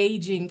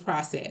engaging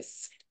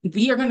process,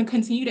 we are going to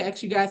continue to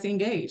ask you guys to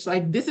engage.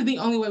 Like, this is the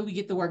only way we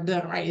get the work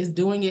done, right? Is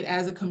doing it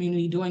as a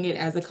community, doing it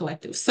as a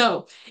collective.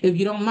 So if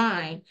you don't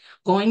mind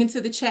going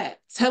into the chat,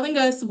 telling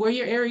us where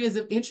your areas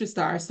of interest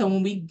are. So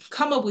when we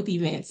come up with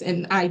events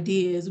and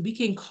ideas, we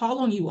can call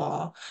on you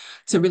all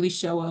to really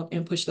show up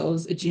and push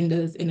those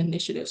agendas and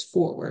initiatives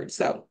forward.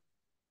 So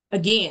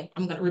again,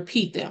 I'm going to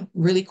repeat them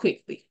really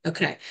quickly.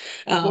 Okay.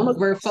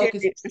 We're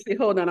focused. Actually,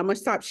 hold on. I'm going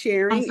to stop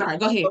sharing. I'm sorry.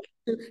 Go ahead.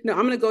 No, I'm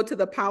going to go to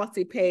the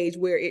policy page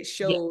where it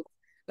shows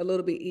a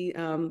little bit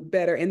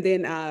better. And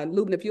then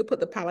Lubna, if you'll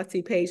put the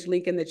policy page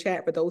link in the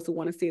chat for those who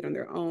want to see it on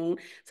their own.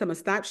 So I'm going to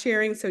stop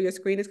sharing. So your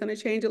screen is going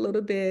to change a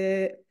little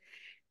bit.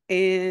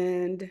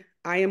 And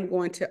I am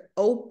going to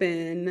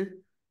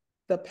open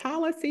the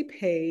policy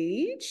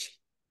page.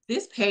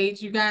 This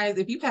page, you guys,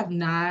 if you have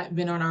not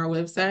been on our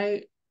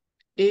website,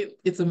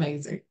 it's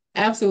amazing.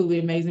 Absolutely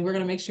amazing. We're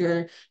going to make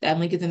sure that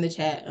link is in the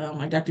chat,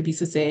 like Dr.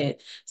 Bisa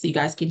said, so you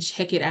guys can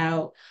check it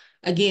out.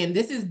 Again,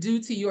 this is due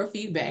to your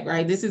feedback,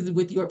 right? This is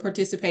with your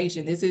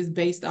participation. This is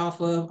based off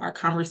of our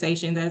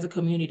conversations as a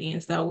community.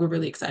 And so we're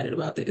really excited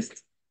about this.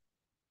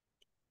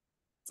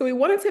 So we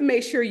wanted to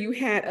make sure you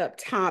had up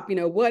top,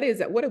 what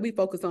do we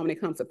focus on when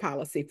it comes to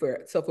policy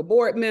for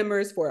board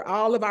members, for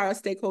all of our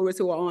stakeholders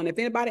who are on. If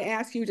anybody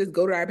asks you, just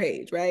go to our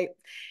page, right?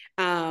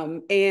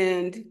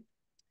 And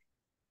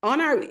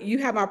you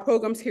have our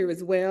programs here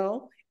as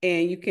well,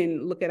 and you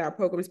can look at our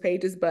programs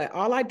pages, but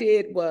all I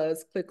did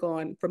was click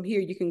on, from here,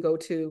 you can go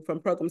to from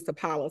programs to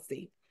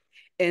policy.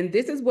 And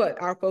this is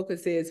what our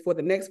focus is for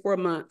the next 4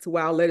 months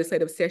while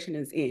legislative session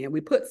is in.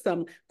 We put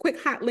some quick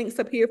hot links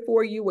up here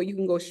for you where you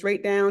can go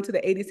straight down to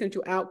the 80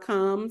 essential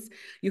outcomes.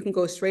 You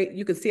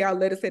can see our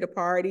legislative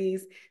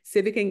priorities,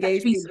 civic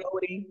engagement,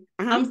 voting.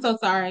 I'm so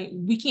sorry.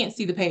 We can't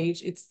see the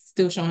page. It's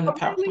still showing the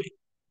PowerPoint. Really?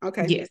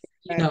 Okay. Yes,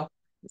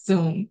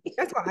 Zoom.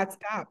 That's why I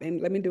stopped and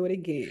let me do it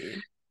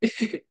again.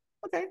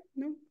 Okay,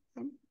 no.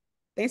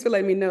 Thanks for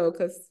letting me know,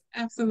 because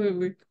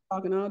absolutely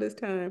talking all this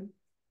time.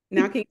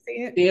 Now can you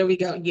see it? There we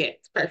go. Yes,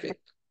 perfect.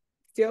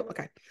 Still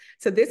okay.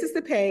 So this is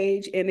the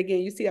page, and again,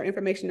 you see our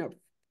information up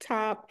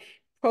top.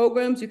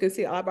 Programs, you can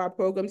see all of our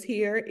programs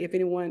here. If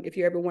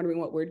you're ever wondering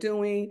what we're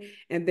doing,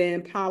 and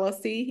then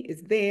policy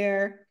is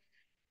there.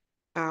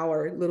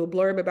 Our little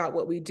blurb about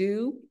what we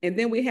do, and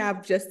then we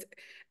have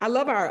I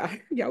love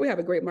we have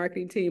a great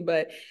marketing team,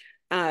 but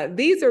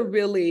these are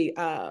really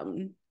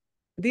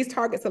these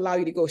targets allow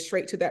you to go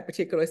straight to that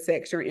particular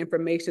section or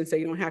information, so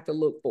you don't have to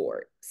look for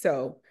it.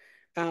 So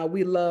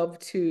we love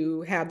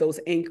to have those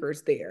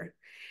anchors there,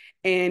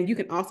 and you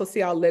can also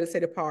see our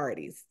legislative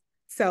priorities.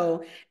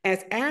 So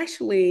as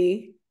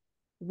Ashley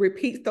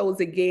repeats those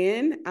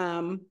again,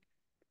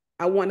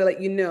 I want to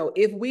let you know,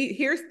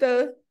 here's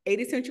the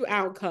 80 essential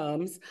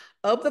outcomes.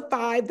 Of the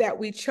 5 that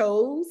we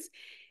chose,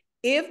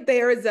 If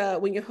there's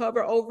when you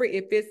hover over,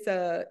 if it's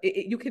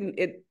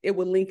it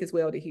will link as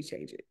well. Did he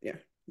change it? Yeah,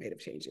 made him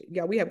change it.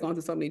 Yeah, we have gone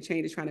through so many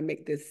changes trying to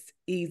make this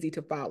easy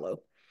to follow.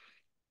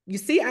 You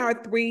see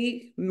our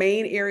three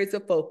main areas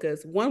of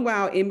focus. One,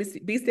 while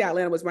BCDI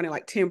Atlanta was running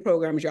like 10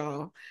 programs,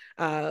 y'all,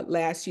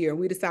 last year, and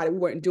we decided we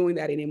weren't doing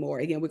that anymore.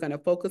 Again, we're going to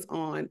focus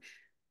on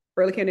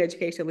early care and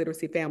education,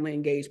 literacy, family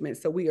engagement.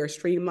 So we are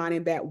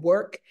streamlining that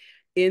work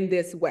in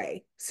this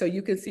way. So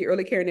you can see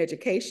early care and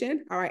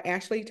education. All right,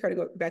 Ashley, turning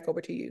it back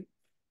over to you.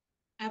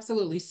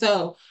 Absolutely.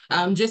 So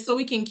just so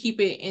we can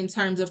keep it in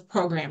terms of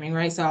programming,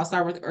 right? So I'll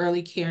start with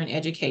early care and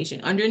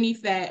education.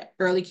 Underneath that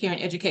early care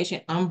and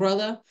education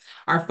umbrella,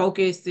 our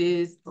focus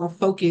is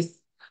going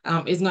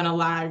to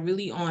lie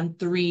really on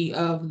three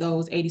of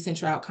those 80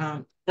 central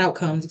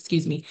outcomes,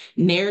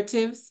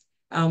 narratives,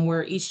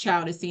 where each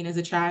child is seen as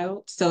a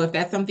child. So if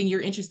that's something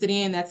you're interested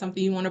in, that's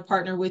something you want to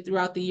partner with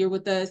throughout the year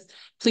with us,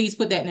 please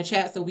put that in the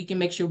chat so we can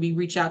make sure we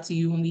reach out to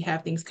you when we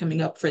have things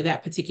coming up for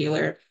that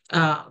particular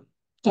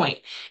point.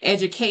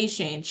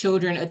 Education,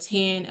 children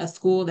attend a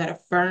school that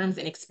affirms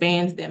and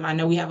expands them. I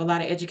know we have a lot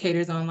of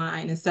educators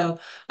online, and so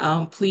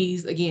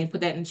please, again,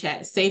 put that in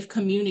chat. Safe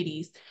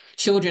communities.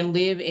 Children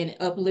live in an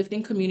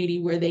uplifting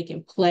community where they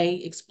can play,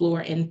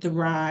 explore, and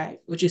thrive,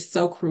 which is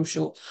so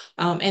crucial.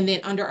 And then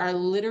under our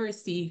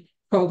literacy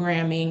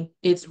programming,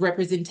 it's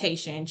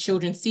representation.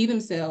 Children see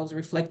themselves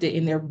reflected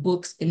in their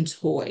books and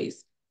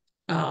toys.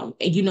 And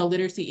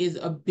literacy is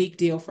a big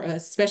deal for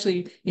us,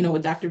 especially,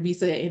 with Dr.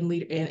 Visa and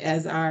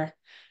as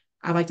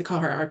I like to call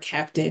her our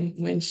captain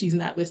when she's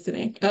not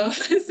listening.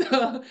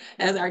 So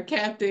as our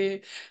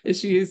captain,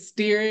 she is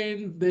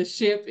steering the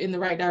ship in the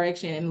right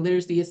direction, and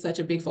literacy is such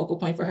a big focal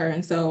point for her.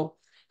 And so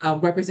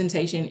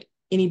representation,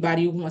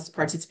 anybody who wants to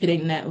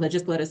participate in that,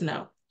 just let us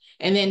know.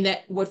 And then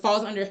what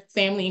falls under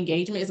family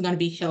engagement is going to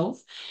be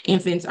health.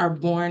 Infants are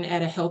born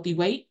at a healthy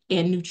weight,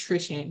 and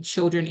nutrition.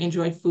 Children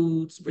enjoy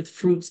foods with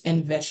fruits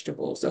and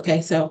vegetables.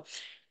 Okay, so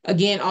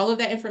again, all of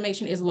that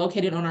information is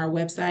located on our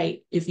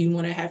website. If you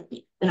want to have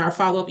in our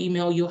follow-up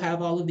email, you'll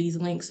have all of these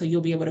links. So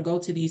you'll be able to go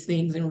to these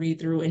things and read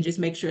through and just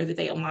make sure that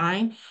they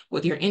align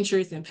with your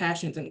interests and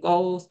passions and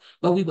goals.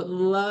 But we would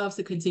love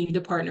to continue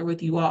to partner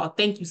with you all.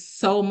 Thank you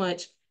so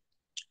much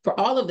for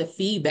all of the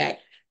feedback.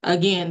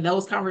 Again,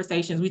 those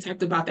conversations, we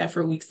talked about that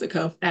for weeks to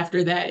come.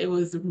 After that, it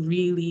was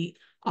really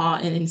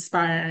and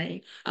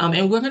inspiring.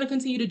 And we're going to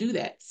continue to do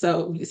that.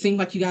 So it seemed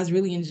like you guys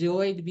really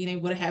enjoyed being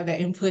able to have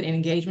that input and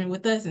engagement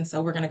with us. And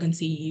so we're going to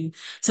continue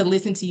to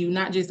listen to you,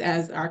 not just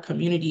as our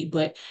community,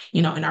 but,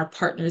 and our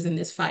partners in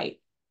this fight.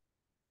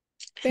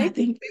 Thank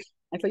you.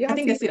 I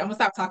think that's it. I'm gonna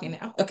stop talking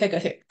now. Okay, go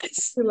ahead.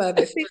 We love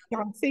it.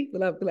 See, we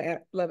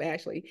love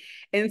Ashley.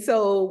 And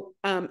so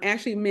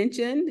Ashley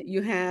mentioned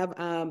you have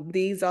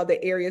these are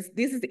the areas.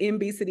 This is the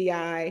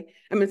NBCDI.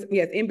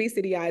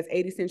 NBCDI's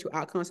 80 Central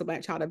Outcomes for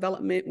Black Child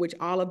Development, which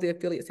all of the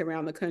affiliates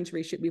around the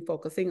country should be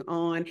focusing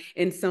on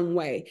in some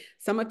way.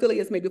 Some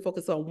affiliates may be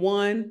focused on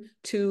 1,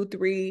 2,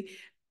 3.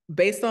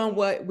 Based on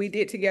what we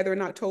did together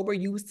in October,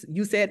 you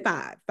said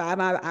five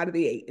out of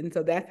the 8. And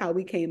so that's how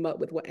we came up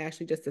with what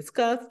Ashley just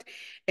discussed.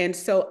 And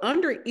so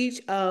under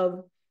each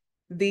of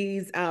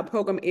these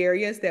program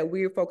areas that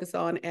we're focused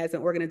on as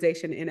an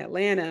organization in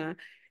Atlanta,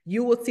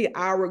 you will see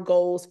our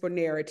goals for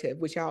narrative,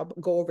 which I'll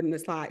go over in the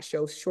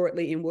slideshow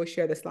shortly, and we'll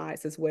share the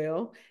slides as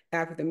well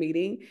after the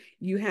meeting.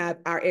 You have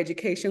our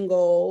education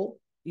goal,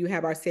 you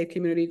have our safe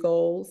community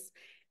goals,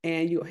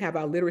 and you have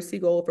our literacy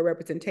goal for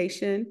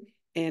representation,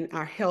 and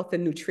our health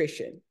and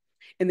nutrition.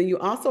 And then you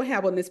also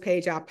have on this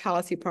page our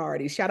policy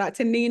priorities. Shout out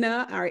to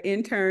Nina, our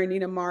intern,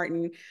 Nina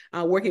Martin,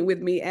 working with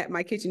me at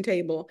my kitchen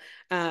table.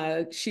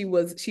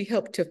 She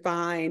helped to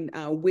find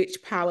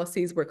which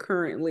policies we're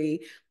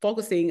currently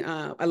focusing,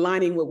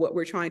 aligning with what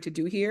we're trying to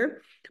do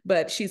here.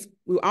 But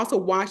we're also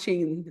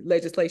watching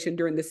legislation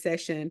during the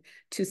session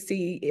to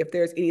see if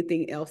there's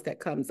anything else that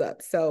comes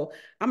up. So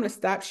I'm going to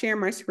stop sharing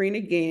my screen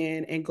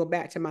again and go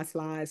back to my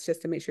slides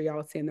just to make sure y'all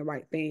are seeing the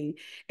right thing.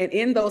 And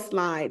in those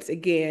slides,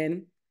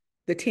 again,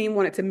 the team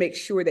wanted to make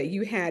sure that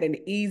you had an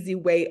easy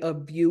way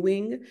of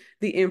viewing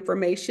the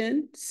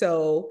information.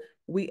 So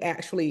we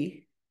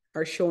actually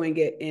are showing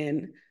it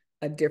in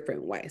a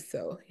different way.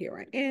 So here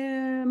I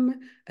am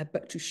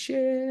about to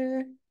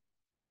share.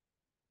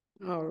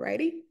 All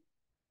righty.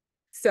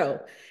 So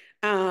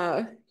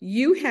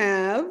you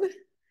have,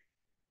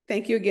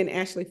 thank you again,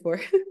 Ashley, for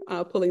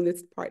pulling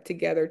this part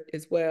together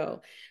as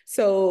well.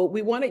 So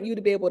we wanted you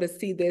to be able to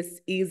see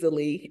this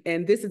easily.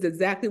 And this is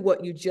exactly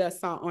what you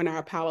just saw on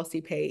our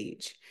policy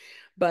page.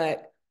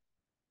 But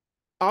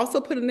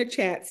also put in the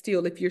chat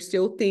still, if you're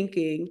still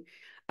thinking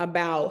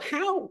about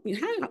how do you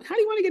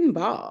want to get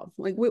involved?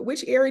 Like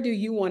which area do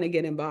you want to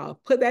get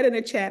involved? Put that in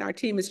the chat. Our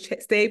team is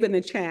saving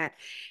the chat,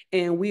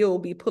 and we'll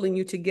be pulling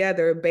you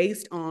together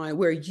based on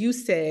where you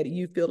said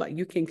you feel like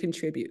you can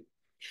contribute.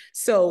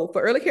 So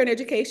for early care and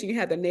education, you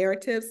have the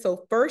narrative.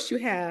 So first you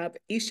have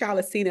each child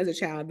is seen as a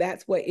child.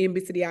 That's what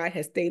NBCDI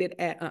has stated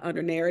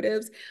under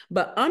narratives.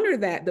 But under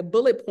that, the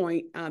bullet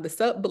point, the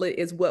sub bullet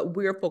is what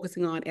we're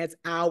focusing on as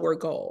our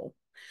goal.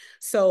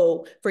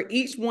 So for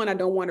each one, I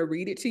don't want to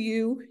read it to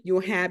you.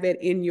 You'll have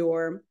it in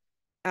your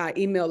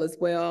email as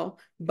well.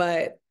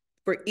 But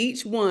for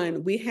each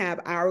one, we have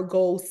our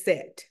goal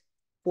set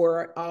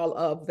for all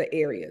of the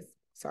areas.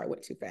 Sorry, I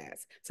went too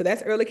fast. So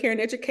that's early care and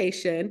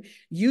education.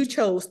 You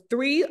chose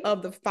 3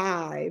 of the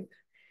 5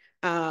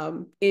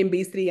 in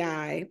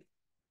BCDI,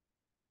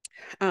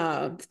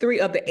 3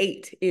 of the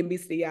 8 in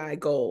BCDI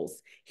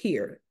goals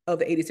here of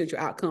the 8 essential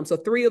outcomes. So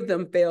 3 of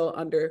them fell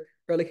under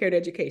early care and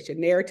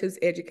education, narratives,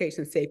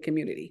 education, safe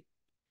community.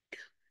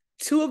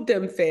 2 of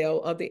them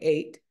fell of the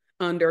 8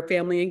 under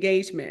family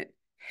engagement,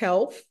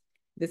 health.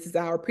 This is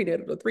our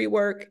prenatal 3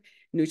 work,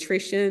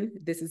 nutrition.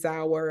 This is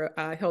our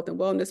health and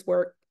wellness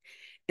work.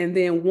 And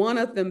then 1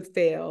 of them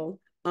fell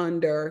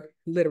under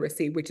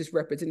literacy, which is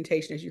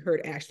representation, as you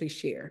heard Ashley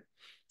share.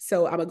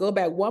 So I'm gonna go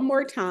back one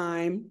more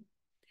time.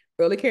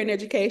 Early care and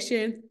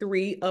education,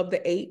 3 of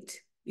the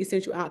 8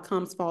 essential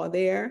outcomes fall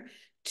there.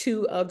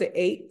 2 of the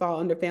 8 fall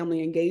under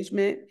family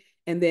engagement,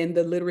 and then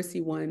the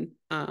literacy one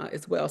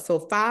as well. So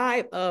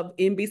 5 of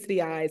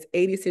NBCDI's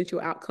 8 essential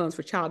outcomes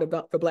for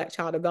Black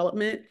child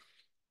development.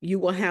 You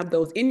will have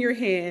those in your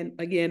hand.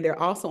 Again, they're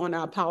also on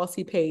our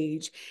policy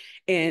page.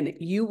 And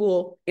you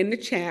will, in the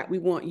chat, we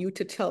want you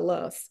to tell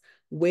us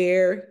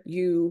where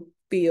you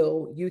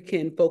feel you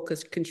can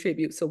focus,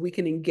 contribute, so we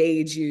can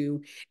engage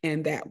you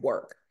in that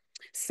work.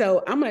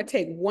 So I'm going to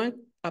take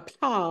a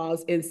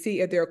pause and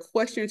see if there are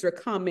questions or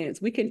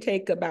comments. We can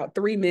take about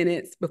 3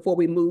 minutes before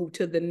we move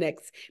to the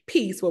next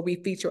piece where we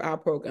feature our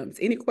programs.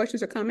 Any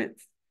questions or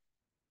comments?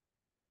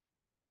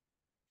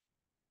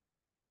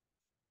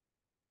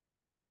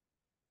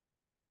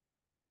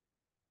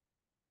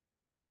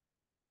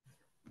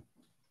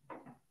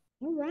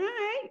 All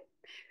right.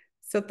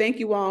 So thank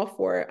you all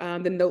for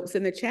the notes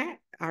in the chat.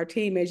 Our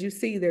team, as you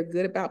see, they're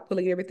good about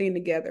pulling everything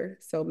together.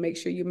 So make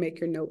sure you make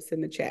your notes in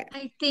the chat.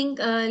 I think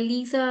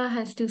Lisa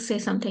has to say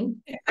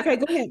something. Okay,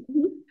 go ahead.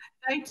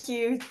 Thank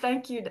you.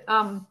 Thank you.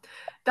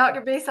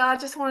 Dr. Bisa, I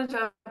just wanted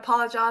to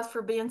apologize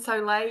for being so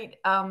late.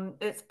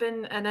 It's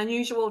been an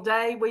unusual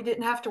day. We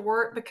didn't have to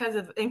work because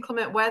of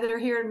inclement weather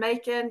here in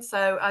Macon.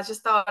 So I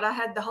just thought I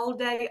had the whole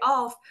day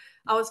off.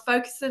 I was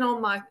focusing on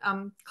my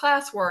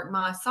classwork,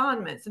 my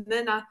assignments, and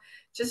then I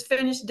just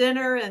finished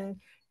dinner and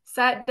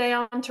sat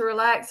down to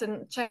relax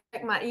and check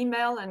my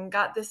email and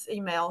got this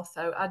email.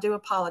 So I do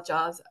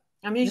apologize.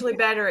 I'm usually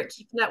better at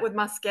keeping up with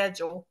my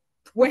schedule.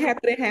 We're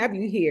happy to have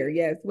you here.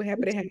 Yes, we're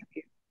happy to have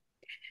you.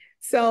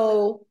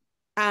 So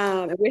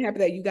we're happy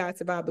that you guys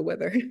survived the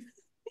weather.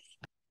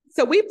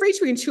 So we're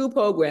featuring 2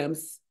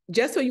 programs,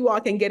 just so you all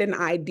can get an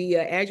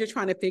idea as you're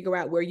trying to figure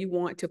out where you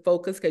want to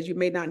focus, because you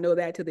may not know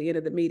that to the end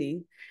of the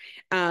meeting.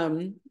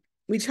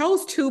 We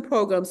chose 2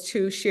 programs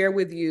to share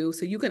with you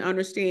so you can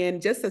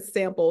understand just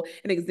an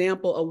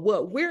example of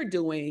what we're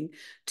doing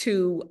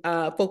to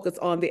focus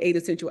on the 8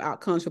 essential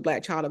outcomes for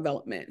Black child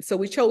development. So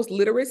we chose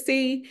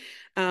literacy.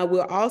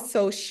 We'll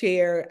also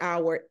share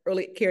our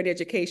early care and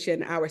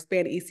education, our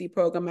Span EC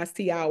program. I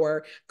see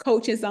our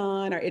coaches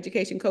on, our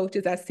education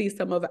coaches. I see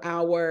some of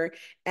our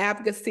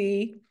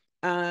advocacy,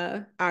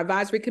 our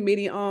advisory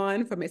committee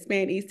on from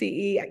Expand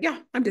ECE. Yeah,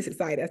 I'm just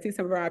excited. I see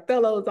some of our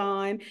fellows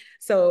on.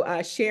 So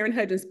Sharon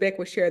Hudgens-Beck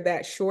will share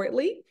that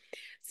shortly.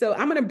 So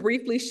I'm going to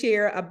briefly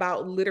share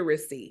about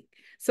literacy.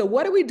 So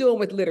what are we doing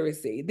with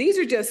literacy? These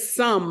are just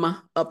some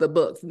of the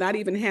books, not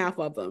even half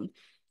of them.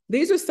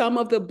 These are some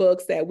of the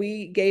books that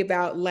we gave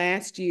out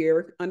last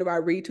year under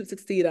our Read to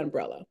Succeed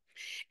umbrella.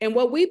 And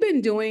what we've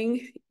been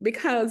doing,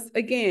 because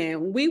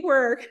again, we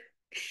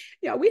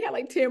had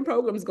like 10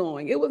 programs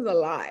going. It was a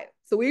lot.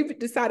 So we've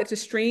decided to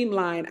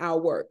streamline our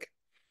work.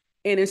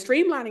 And in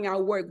streamlining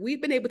our work,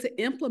 we've been able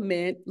to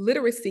implement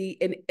literacy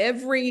in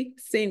every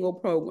single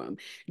program.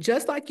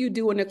 Just like you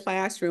do in the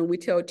classroom, we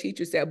tell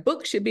teachers that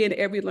books should be in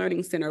every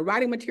learning center,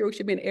 writing material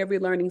should be in every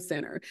learning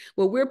center.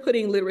 Well, we're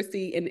putting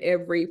literacy in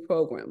every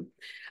program.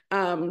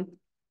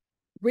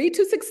 Read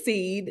to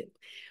Succeed,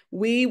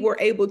 we were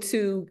able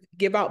to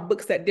give out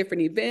books at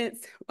different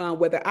events,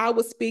 whether I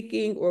was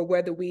speaking or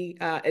whether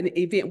an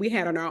event we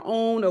had on our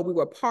own or we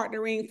were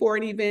partnering for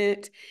an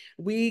event,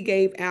 we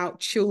gave out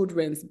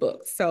children's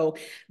books. So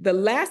the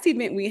last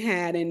event we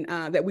had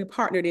that we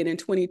partnered in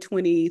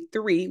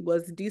 2023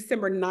 was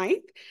December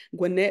 9th.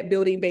 Gwinnett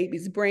Building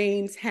Babies'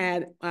 Brains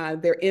had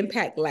their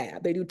Impact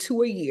Lab. They do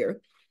 2 a year.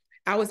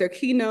 I was their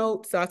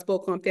keynote, so I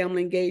spoke on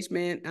family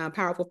engagement,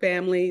 powerful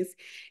families,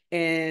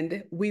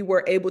 and we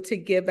were able to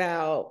give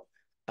out,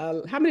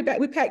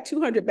 we packed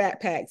 200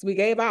 backpacks. We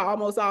gave out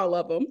almost all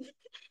of them.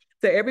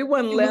 So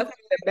everyone left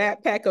with a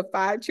backpack of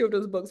 5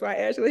 children's books, right,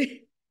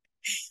 Ashley?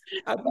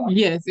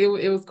 Yes, it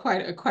was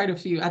quite a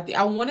few.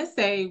 I want to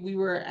say we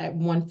were at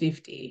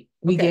 150.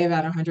 We gave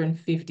out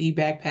 150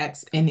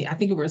 backpacks, and I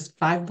think it was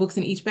 5 books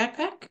in each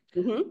backpack.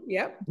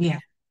 Yep. Yeah.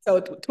 So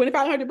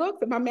 2,500 books,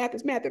 if my math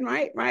is mathing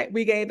right?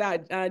 We gave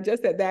out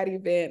just at that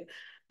event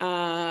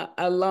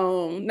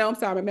alone. No, I'm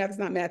sorry, my math is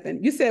not mathing.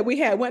 You said we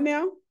had what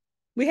now?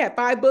 We had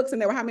 5 books and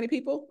there were how many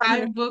people?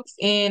 5 books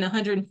and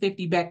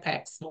 150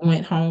 backpacks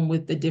went home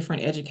with the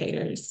different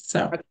educators.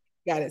 So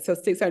Got it. So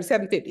 600,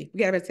 750.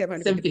 We have it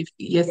 750. 750.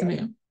 Yes, Yeah.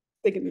 ma'am.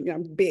 Thinking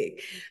I'm big.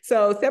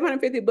 So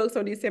 750 books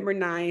on December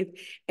 9th.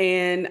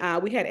 And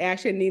we had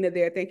Ashley and Nina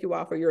there. Thank you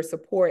all for your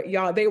support.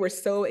 Y'all, they were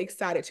so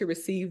excited to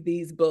receive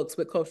these books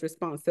with culture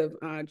responsive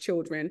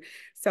children.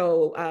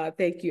 So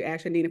thank you,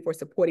 Ashley and Nina, for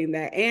supporting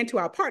that. And to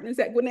our partners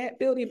at Gwinnett,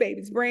 Building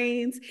Babies'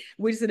 Brains,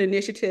 which is an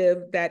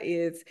initiative that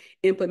is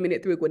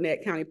implemented through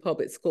Gwinnett County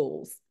Public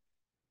Schools.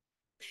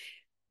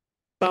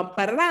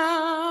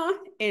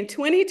 In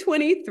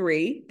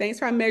 2023, thanks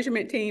to our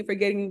measurement team for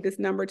getting this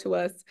number to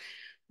us,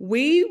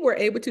 we were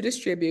able to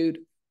distribute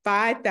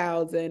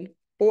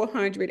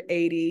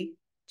 5,480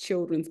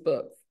 children's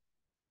books.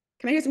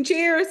 Can I hear some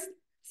cheers?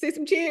 See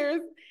some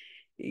cheers?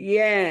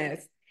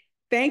 Yes.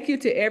 Thank you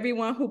to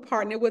everyone who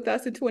partnered with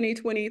us in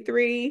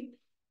 2023.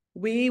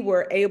 We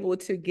were able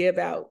to give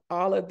out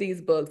all of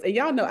these books. And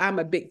y'all know I'm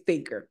a big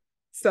thinker.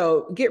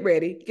 So get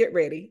ready, get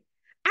ready.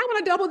 I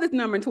want to double this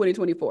number in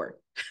 2024.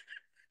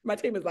 My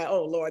team is like,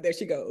 oh, Lord, there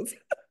she goes.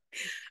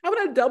 I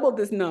want to double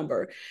this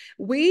number.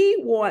 We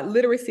want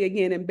literacy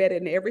again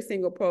embedded in every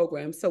single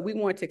program. So we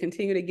want to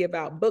continue to give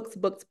out books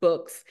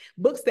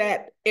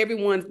that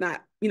everyone's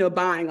not,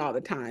 buying all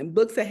the time,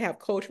 books that have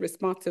culture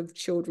responsive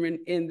children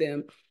in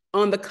them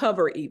on the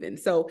cover even.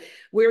 So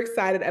we're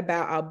excited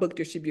about our book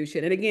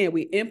distribution. And again,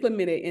 we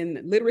implement it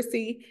in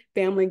literacy,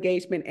 family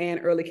engagement,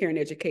 and early care and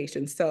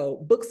education.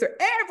 So books are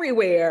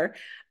everywhere,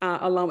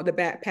 along with the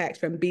backpacks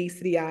from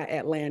BCDI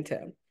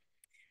Atlanta.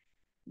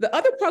 The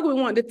other program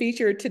we want to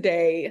feature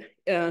today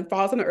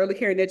falls under early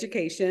care and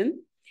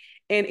education,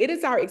 and it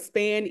is our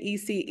Expand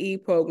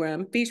ECE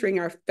program featuring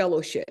our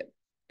fellowship.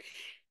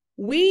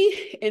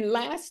 In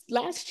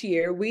last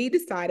year, we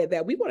decided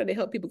that we wanted to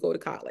help people go to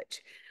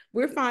college.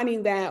 We're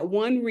finding that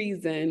one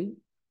reason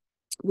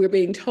we're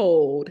being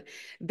told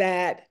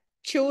that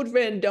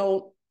children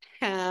don't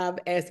have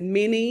as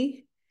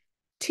many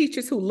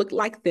teachers who look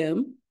like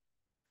them,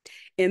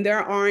 and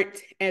there aren't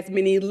as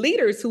many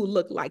leaders who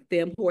look like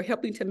them who are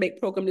helping to make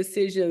program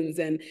decisions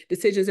and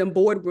decisions in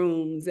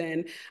boardrooms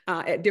and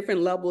at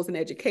different levels in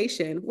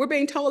education. We're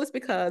being told it's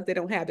because they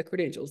don't have the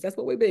credentials. That's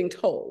what we're being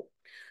told.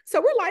 So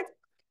we're like,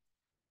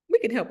 we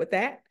can help with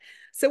that.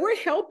 So we're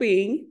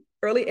helping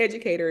early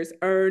educators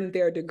earn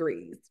their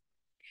degrees.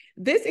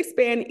 This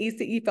Expand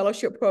ECE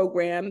Fellowship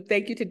Program,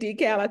 thank you to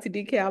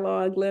DeCal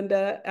on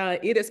Glenda.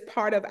 It is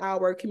part of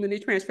our Community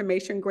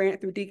Transformation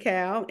Grant through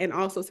DeCal and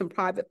also some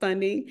private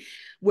funding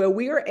where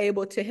we are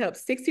able to help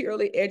 60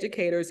 early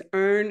educators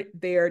earn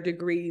their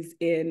degrees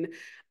in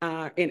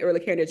early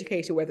care and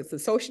education, whether it's a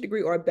associate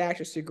degree or a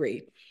bachelor's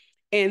degree.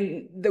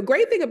 And the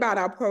great thing about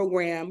our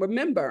program,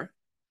 remember,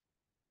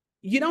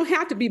 you don't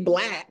have to be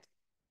Black.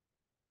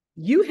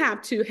 You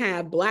have to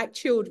have Black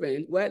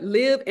children,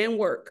 live and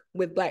work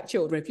with Black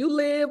children. If you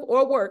live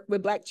or work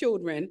with Black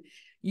children,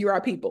 you're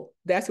our people.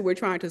 That's what we're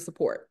trying to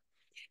support.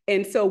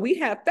 And so we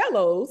have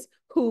fellows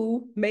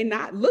who may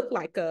not look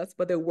like us,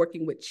 but they're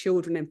working with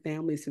children and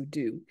families who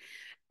do.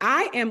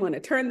 I am going to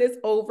turn this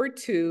over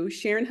to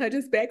Sharon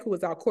Hudgens-Beck, who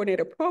is our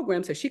coordinator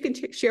program, so she can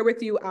share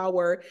with you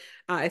our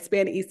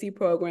Expand EC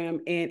program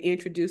and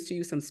introduce to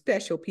you some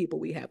special people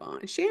we have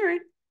on.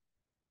 Sharon.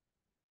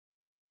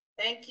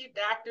 Thank you,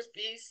 Dr.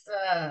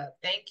 Bisa.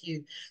 Thank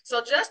you.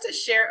 So just to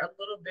share a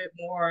little bit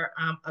more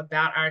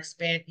about our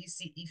Expand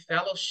ECE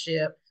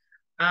Fellowship,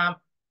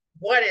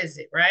 what is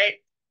it,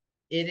 right?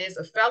 It is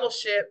a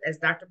fellowship, as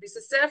Dr.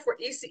 Bisa said, for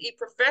ECE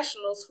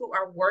professionals who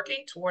are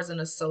working towards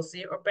an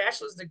associate or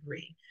bachelor's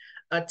degree,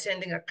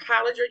 attending a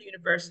college or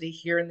university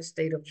here in the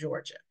state of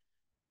Georgia.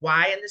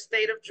 Why in the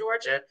state of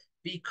Georgia?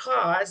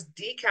 Because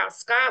DeCal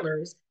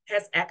Scholars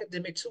has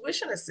academic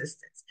tuition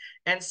assistance.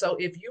 And so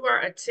if you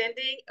are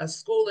attending a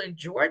school in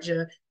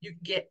Georgia, you can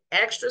get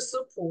extra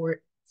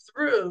support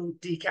through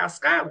DeCal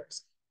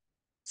Scholars.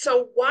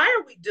 So why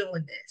are we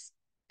doing this?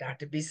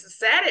 Dr. Bisa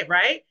said it,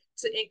 right?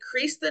 To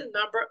increase the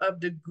number of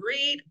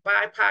degreed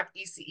BIPOC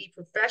ECE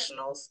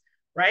professionals,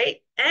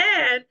 right?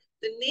 And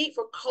the need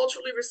for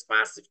culturally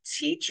responsive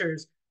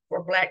teachers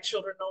for Black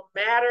children, no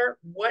matter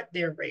what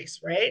their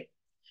race, right?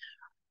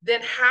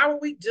 Then how are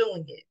we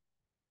doing it?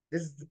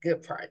 This is the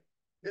good part.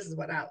 This is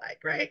what I like,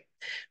 right?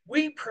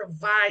 We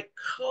provide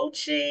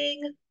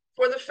coaching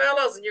for the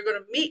fellows, and you're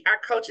going to meet our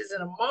coaches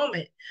in a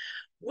moment.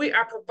 We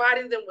are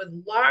providing them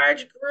with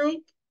large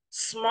group,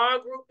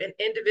 small group, and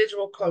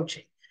individual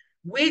coaching.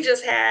 We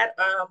just had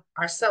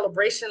our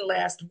celebration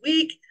last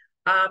week,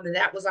 and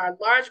that was our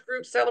large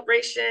group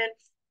celebration.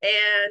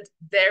 And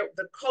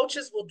the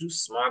coaches will do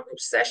small group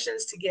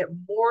sessions to get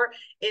more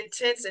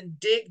intense and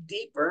dig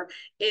deeper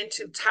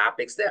into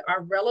topics that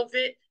are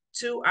relevant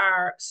to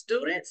our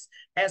students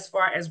as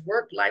far as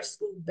work-life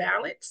school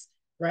balance,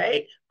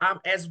 right?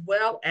 As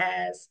well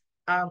as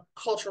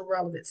cultural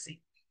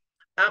relevancy.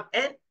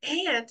 And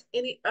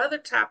any other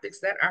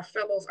topics that our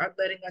fellows are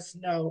letting us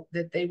know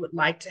that they would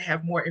like to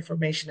have more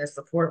information and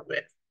support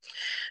with.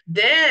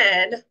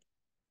 Then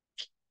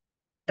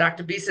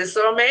Dr. Bisa is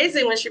so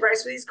amazing when she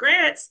writes for these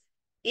grants.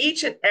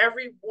 Each and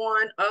every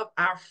one of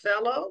our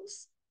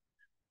fellows,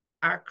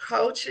 our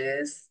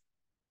coaches,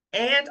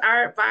 and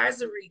our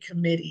advisory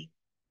committee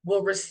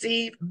will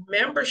receive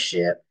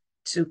membership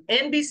to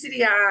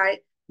NBCDI,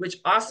 which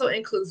also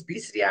includes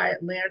BCDI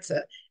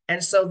Atlanta.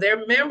 And so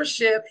their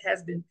membership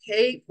has been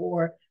paid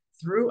for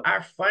through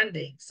our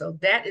funding. So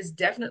that is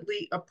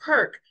definitely a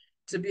perk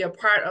to be a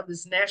part of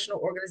this national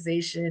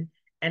organization,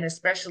 and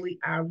especially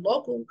our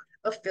local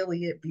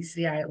affiliate,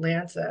 BCDI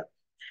Atlanta.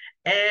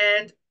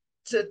 And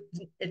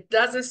it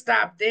doesn't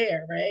stop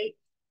there, right?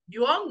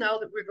 You all know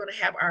that we're going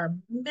to have our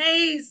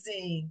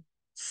amazing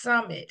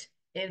summit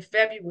in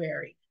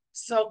February.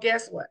 So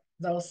guess what?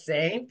 Those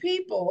same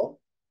people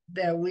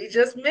that we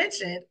just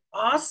mentioned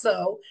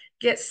also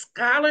get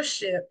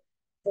scholarship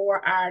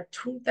for our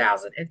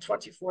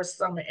 2024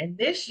 summit. And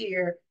this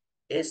year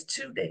is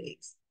 2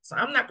 days. So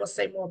I'm not going to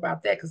say more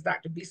about that because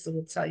Dr. Bisa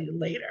will tell you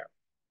later.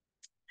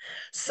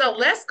 So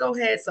let's go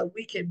ahead so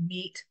we can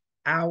meet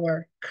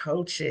our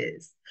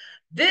coaches.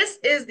 This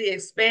is the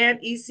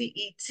Expand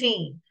ECE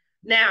team.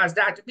 Now, as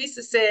Dr.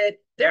 Bisa said,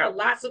 there are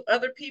lots of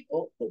other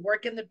people who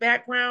work in the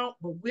background,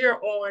 but we're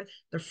on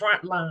the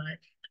front line.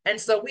 And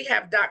so we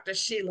have Dr.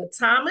 Sheila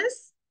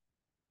Thomas,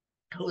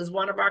 who is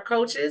one of our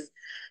coaches,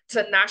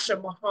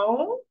 Tanasha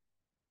Mahone,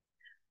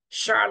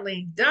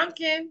 Charlene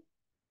Duncan,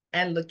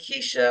 and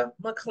Lakeisha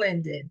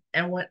McClendon.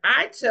 And when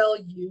I tell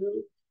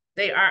you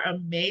they are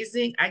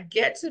amazing, I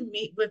get to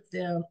meet with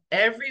them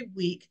every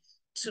week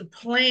to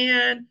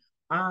plan,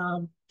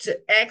 to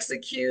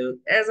execute,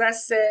 as I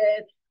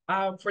said,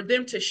 for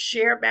them to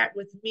share back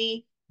with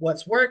me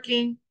what's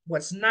working,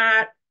 what's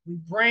not. We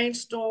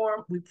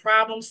brainstorm, we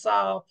problem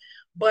solve.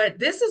 But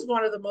this is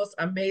one of the most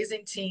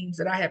amazing teams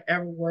that I have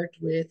ever worked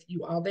with,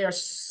 you all. They are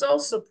so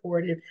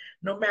supportive.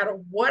 No matter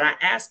what I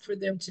ask for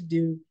them to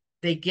do,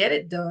 they get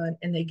it done,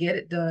 and they get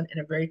it done in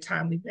a very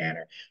timely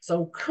manner.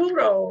 So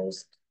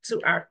kudos to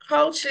our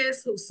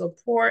coaches who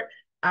support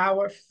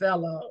our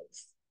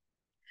fellows.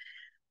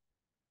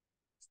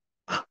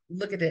 Oh,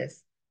 look at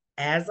this.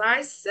 As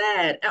I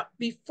said,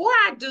 before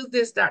I do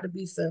this, Dr.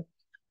 Bisa,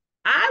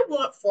 I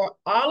want for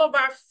all of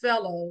our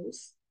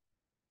fellows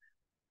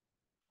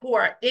who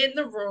are in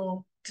the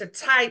room to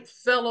type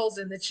fellows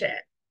in the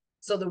chat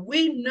so that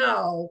we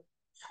know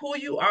who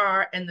you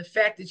are and the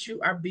fact that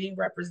you are being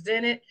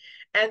represented.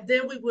 And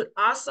then we would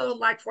also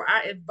like for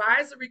our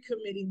advisory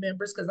committee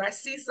members, because I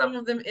see some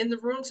of them in the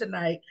room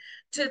tonight,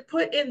 to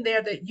put in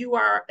there that you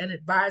are an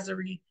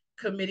advisory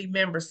committee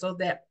member so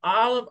that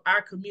all of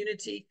our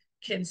community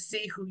can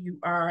see who you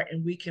are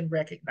and we can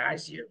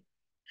recognize you.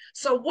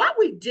 So what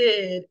we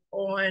did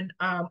on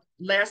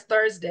last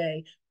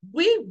Thursday,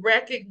 we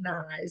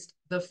recognized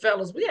the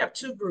fellows. We have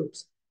two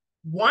groups.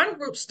 One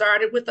group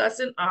started with us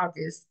in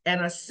August,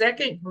 and a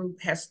second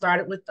group has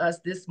started with us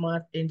this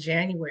month in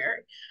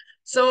January.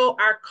 So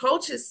our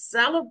coaches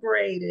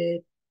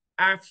celebrated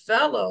our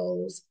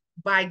fellows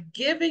by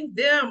giving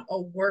them a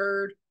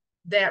word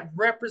that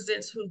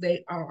represents who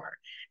they are.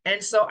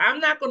 And so I'm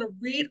not going to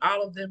read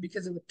all of them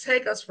because it would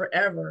take us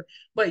forever,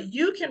 but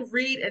you can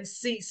read and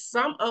see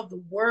some of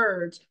the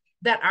words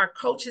that our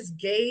coaches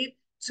gave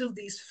to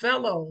these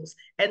fellows.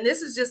 And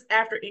this is just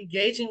after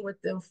engaging with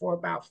them for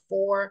about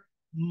 4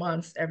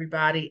 months,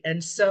 everybody.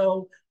 And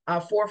so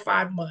 4 or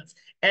 5 months.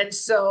 And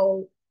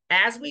so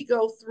as we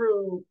go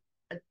through,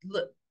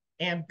 look,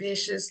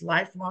 ambitious,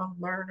 lifelong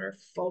learner,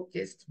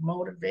 focused,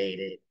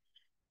 motivated,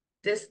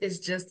 this is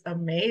just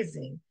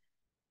amazing,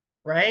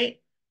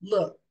 right?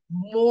 Look,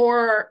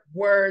 more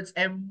words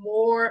and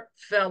more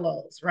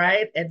fellows,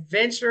 right?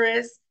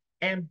 Adventurous,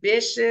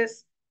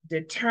 ambitious,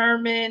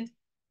 determined.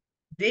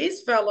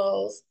 These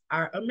fellows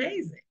are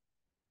amazing.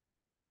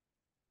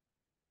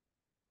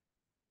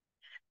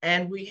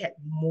 And we had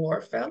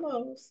more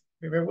fellows.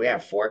 Remember, we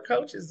have 4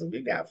 coaches, so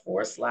we've got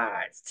 4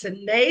 slides.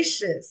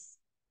 Tenacious,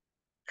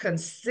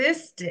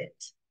 consistent.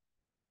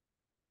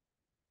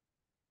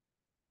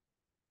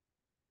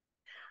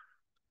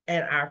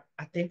 And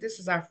I think this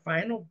is our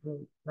final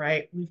group,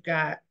 right? We've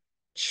got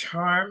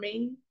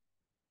charming,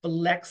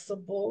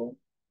 flexible,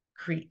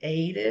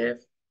 creative.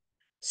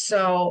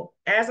 So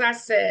as I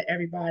said,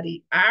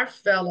 everybody, our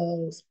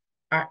fellows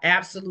are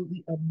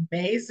absolutely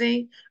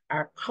amazing.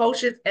 Our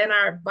coaches and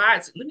our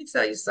advisors. Let me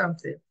tell you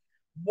something.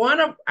 One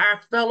of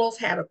our fellows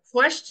had a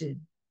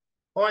question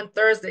on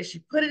Thursday. She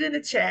put it in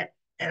the chat,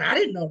 and I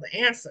didn't know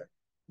the answer.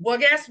 Well,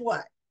 guess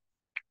what?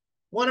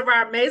 One of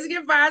our amazing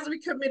advisory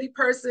committee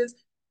persons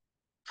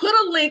put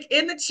a link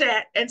in the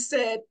chat and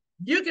said,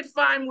 you can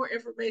find more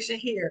information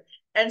here.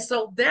 And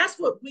so that's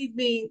what we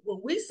mean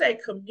when we say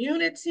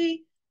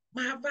community.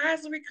 My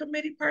advisory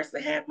committee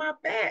person had my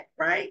back,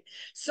 right?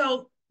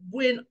 So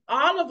when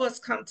all of us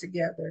come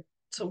together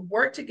to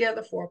work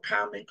together for a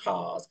common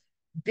cause,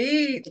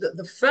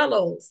 the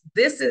fellows,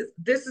 this is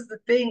the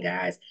thing,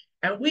 guys.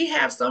 And we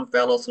have some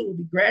fellows who will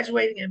be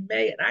graduating in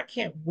May, and I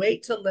can't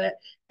wait to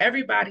let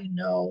everybody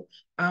know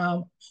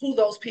who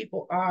those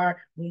people are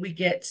when we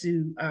get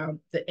to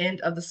the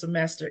end of the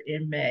semester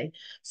in May.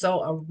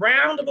 So a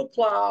round of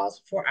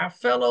applause for our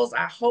fellows.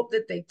 I hope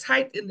that they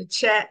typed in the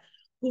chat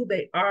who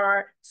they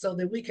are so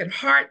that we can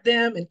heart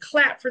them and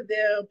clap for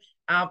them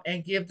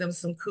and give them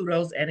some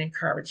kudos and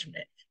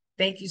encouragement.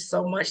 Thank you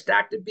so much,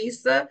 Dr.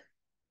 Bisa.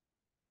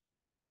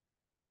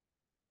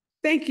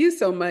 Thank you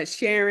so much,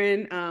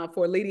 Sharon,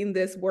 for leading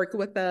this work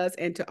with us,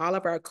 and to all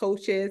of our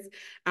coaches.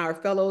 Our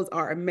fellows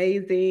are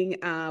amazing.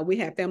 We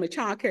have family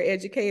childcare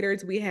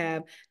educators. We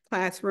have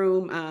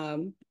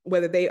classroom,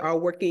 whether they are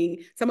working,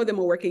 some of them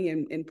are working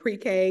in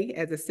pre-K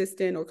as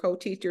assistant or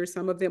co-teachers.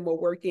 Some of them are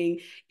working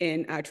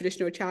in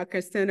traditional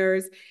childcare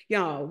centers.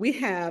 Y'all, we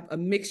have a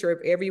mixture of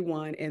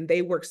everyone, and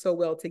they work so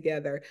well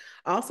together.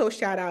 Also,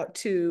 shout out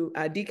to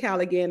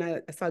Decal again.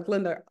 I saw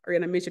Glenda,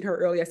 and I mentioned her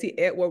earlier. I see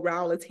Edward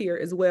Rowell is here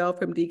as well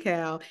from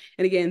Decal.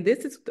 And again,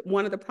 this is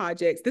one of the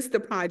projects. This is the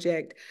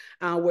project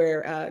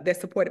where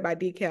that's supported by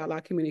Decal,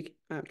 our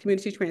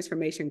community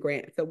transformation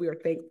grant. So we are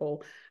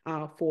thankful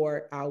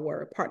for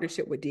our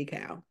partnership with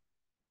Decal.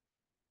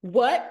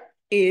 What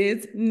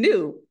is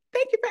new?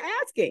 Thank you for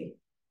asking.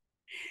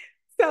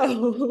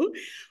 So,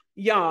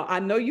 y'all, I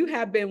know you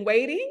have been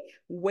waiting.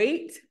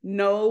 Wait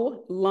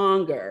no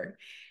longer.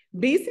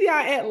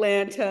 BCDI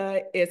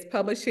Atlanta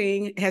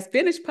has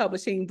finished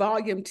publishing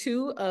volume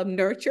 2 of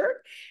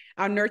Nurture,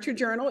 our Nurture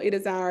journal. It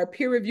is our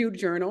peer-reviewed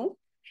journal.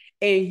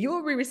 And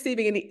you'll be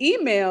receiving an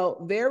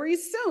email very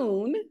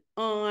soon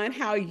on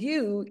how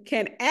you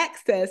can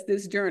access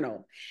this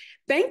journal.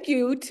 Thanks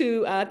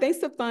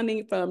to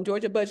funding from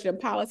Georgia Budget and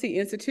Policy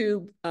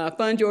Institute,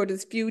 Fund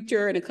Georgia's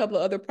Future, and a couple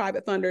of other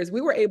private funders, we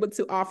were able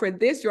to offer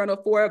this journal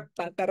for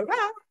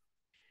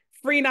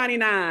free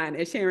 99,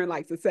 as Sharon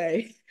likes to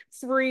say.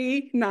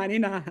 Free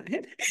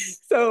 99.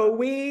 So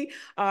we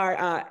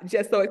are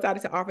just so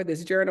excited to offer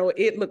this journal.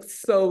 It looks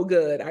so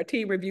good. Our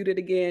team reviewed it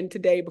again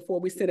today before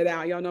we sent it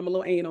out. Y'all know I'm a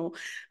little anal.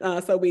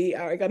 So we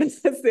are going to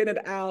send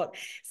it out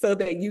so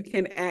that you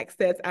can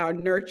access our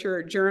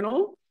Nurture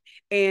journal.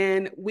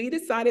 And we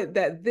decided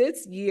that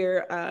this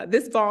year,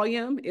 this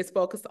volume is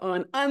focused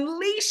on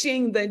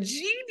unleashing the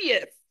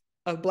genius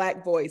of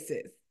Black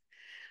voices.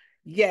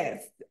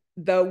 Yes,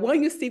 the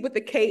one you see with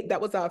the cape,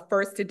 that was our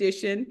first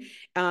edition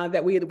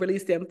that we had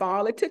released in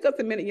fall. It took us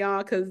a minute,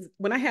 y'all, because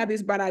when I have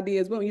these bright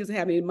ideas, we don't usually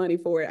have any money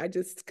for it. I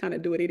just kind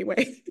of do it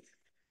anyway.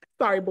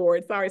 Sorry,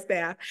 board. Sorry,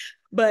 staff.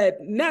 But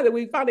now that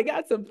we finally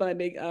got some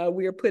funding,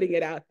 we are putting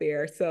it out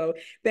there. So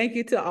thank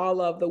you to all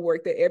of the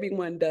work that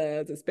everyone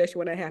does, especially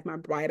when I have my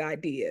bright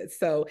ideas.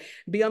 So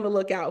be on the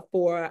lookout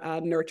for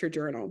Nurture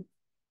Journal.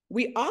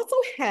 We also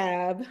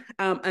have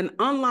an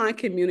online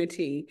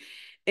community,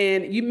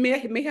 and you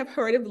may have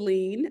heard of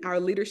LEAN,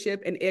 our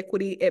Leadership and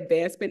Equity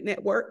Advancement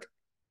Network.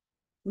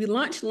 We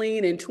launched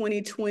LEAN in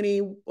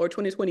 2020 or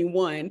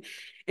 2021,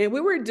 and we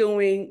were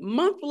doing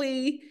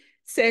monthly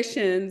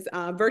sessions,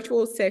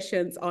 virtual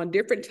sessions on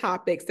different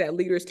topics that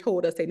leaders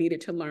told us they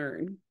needed to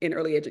learn in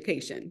early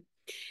education.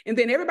 And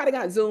then everybody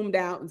got zoomed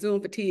out,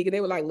 Zoom fatigue, and they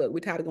were like, look, we're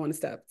tired of going to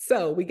stuff.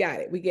 So we got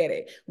it, we get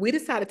it. We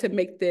decided to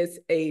make this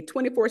a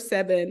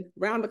 24/7,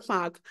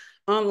 round-the-clock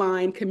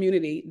online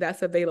community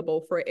that's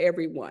available for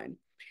everyone.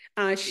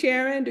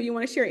 Sharon, do you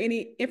want to share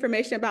any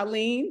information about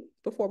LEAN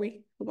before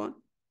we move on?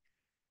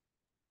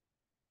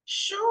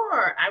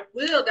 Sure, I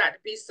will, Dr.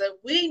 Bisa.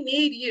 We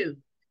need you.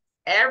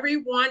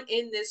 Everyone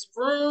in this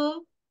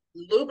room,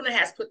 Lubna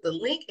has put the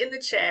link in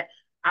the chat.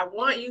 I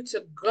want you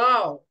to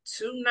go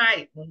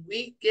tonight when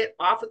we get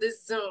off of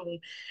this Zoom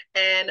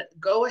and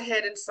go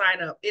ahead and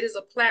sign up. It is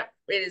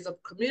a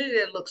community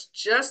that looks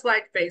just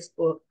like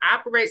Facebook,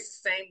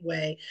 operates the same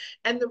way.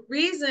 And the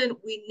reason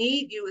we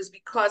need you is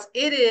because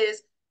it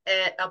is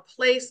a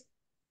place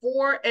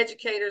for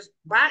educators,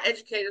 by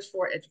educators,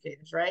 for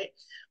educators, right?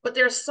 But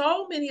there's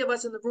so many of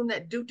us in the room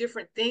that do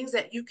different things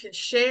that you can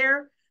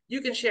share.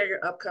 You can share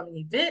your upcoming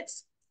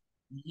events.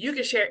 You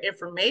can share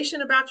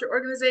information about your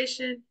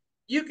organization.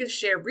 You can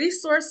share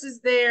resources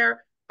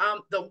there.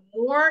 The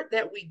more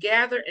that we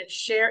gather and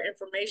share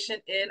information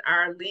in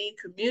our LEAN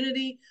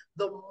community,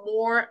 the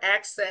more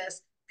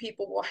access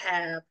people will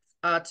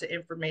have to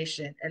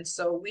information. And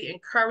so we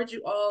encourage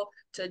you all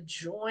to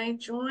join.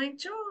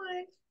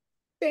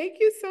 Thank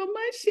you so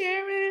much,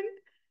 Sharon.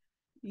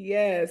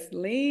 Yes,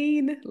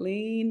 LEAN.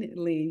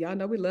 Y'all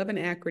know we love an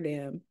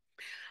acronym.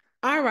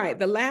 All right,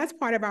 the last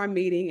part of our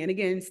meeting, and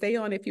again, stay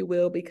on if you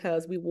will,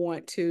 because we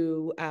want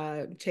to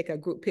take a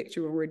group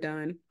picture when we're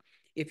done.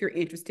 If you're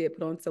interested,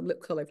 put on some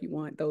lip color if you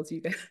want, those of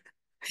you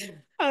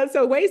guys.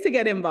 So ways to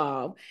get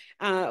involved.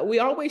 We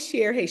always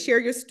share, hey, share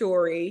your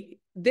story.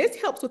 This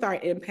helps with our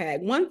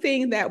impact. One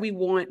thing that we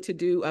want to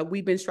do,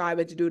 we've been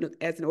striving to do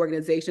as an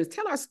organization, is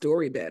tell our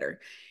story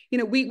better. You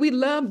know, we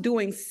love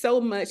doing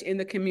so much in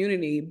the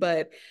community,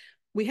 but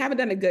we haven't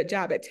done a good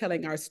job at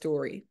telling our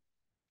story.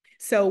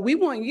 So we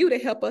want you to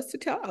help us to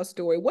tell our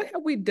story. What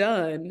have we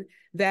done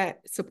that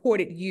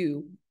supported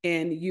you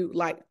and you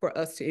like for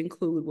us to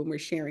include when we're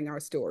sharing our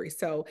story?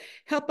 So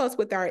help us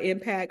with our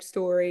impact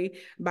story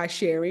by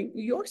sharing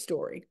your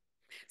story.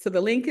 So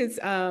the link is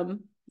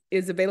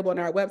available on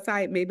our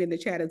website, maybe in the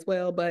chat as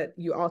well, but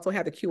you also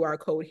have the QR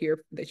code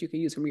here that you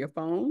can use from your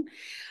phone.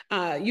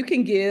 You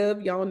can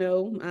give, y'all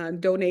know,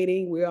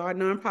 donating. We are a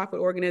nonprofit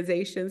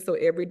organization, so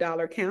every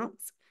dollar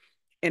counts.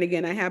 And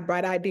again, I have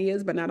bright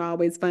ideas, but not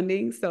always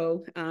funding.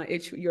 So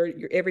it's your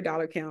every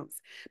dollar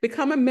counts.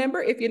 Become a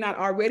member. If you're not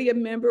already a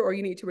member or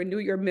you need to renew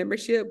your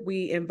membership,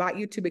 we invite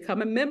you to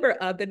become a member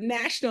of the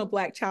National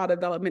Black Child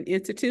Development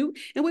Institute.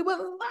 And we would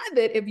love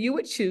it if you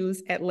would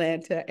choose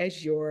Atlanta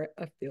as your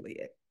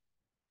affiliate.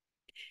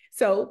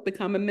 So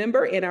become a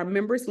member, and our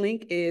members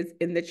link is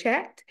in the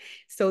chat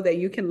so that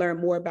you can learn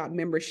more about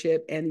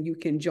membership and you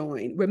can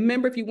join.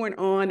 Remember, if you weren't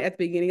on at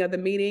the beginning of the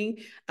meeting,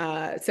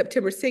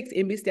 September 6th,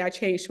 BCDI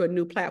changed to a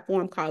new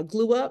platform called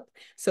Glue Up.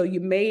 So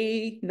you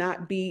may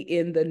not be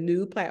in the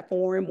new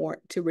platform or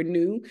to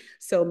renew.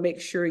 So make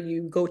sure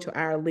you go to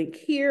our link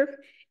here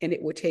and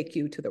it will take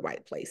you to the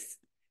right place.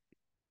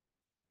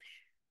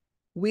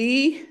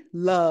 We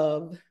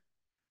love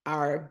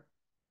our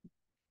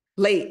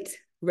late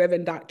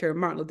Reverend Dr.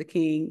 Martin Luther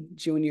King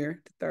Jr.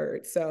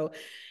 III. So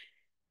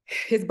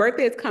his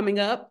birthday is coming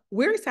up.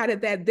 We're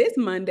excited that this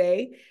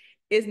Monday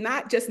is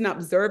not just an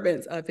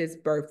observance of his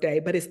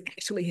birthday, but it's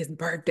actually his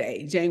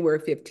birthday, January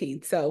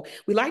 15th. So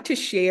we like to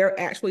share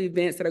actual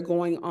events that are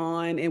going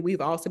on, and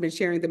we've also been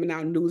sharing them in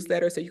our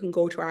newsletter. So you can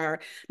go to our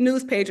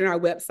news page on our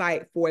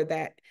website for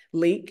that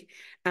link.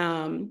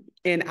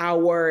 And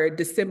our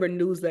December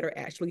newsletter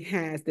actually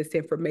has this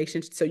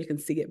information so you can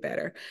see it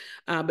better.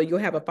 But you'll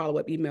have a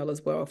follow-up email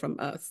as well from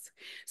us.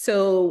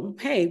 So,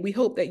 hey, we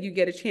hope that you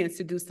get a chance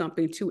to do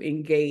something to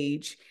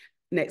engage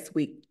next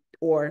week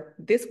or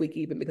this week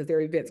even, because there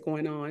are events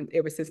going on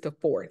ever since the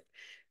 4th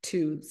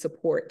to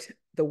support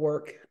the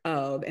work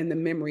of and the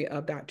memory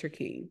of Dr.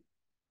 King.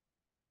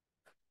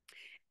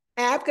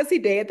 Advocacy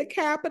Day at the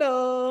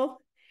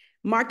Capitol.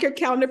 Mark your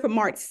calendar for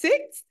March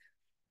 6th.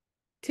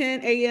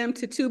 10 a.m.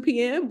 to 2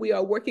 p.m. We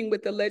are working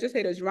with the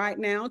legislators right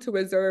now to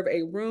reserve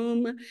a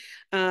room.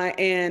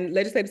 And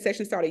legislative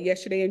session started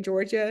yesterday in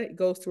Georgia. It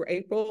goes through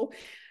April.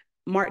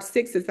 March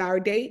 6th is our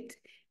date.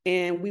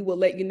 And we will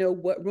let you know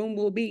what room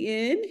we'll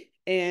be in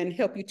and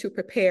help you to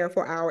prepare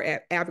for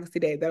our Advocacy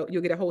Day.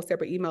 You'll get a whole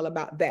separate email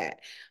about that.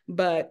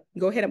 But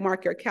go ahead and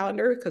mark your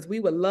calendar because we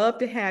would love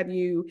to have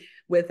you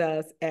with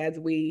us as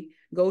we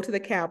go to the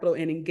Capitol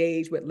and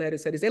engage with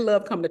legislators. They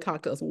love coming to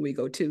talk to us when we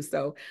go too.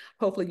 So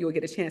hopefully you'll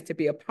get a chance to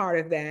be a part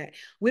of that.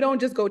 We don't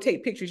just go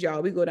take pictures,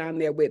 y'all. We go down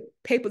there with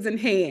papers in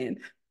hand.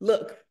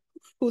 Look,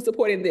 who's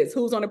supporting this?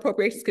 Who's on the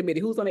Appropriations Committee?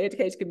 Who's on the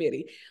Education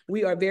Committee?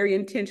 We are very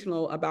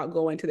intentional about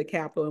going to the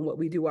Capitol and what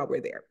we do while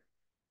we're there.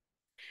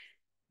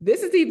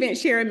 This is the event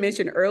Sharon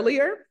mentioned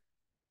earlier.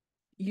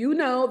 You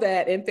know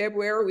that in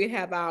February, we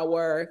have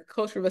our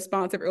Culturally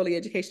Responsive Early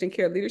Education and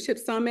Care Leadership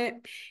Summit.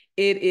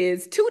 It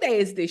is 2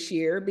 days this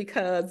year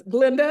because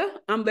Glenda,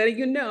 I'm letting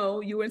you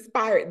know, you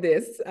inspired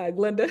this.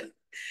 Glenda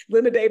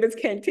Davis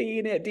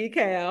Canteen at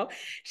DeKalb.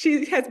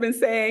 She has been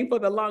saying for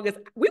the longest,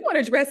 we want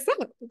to dress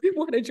up. We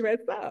want to dress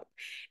up.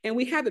 And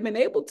we haven't been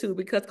able to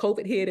because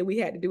COVID hit and we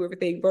had to do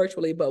everything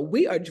virtually, but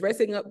we are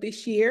dressing up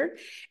this year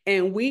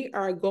and we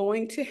are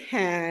going to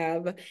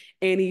have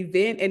an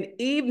event, an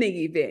evening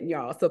event,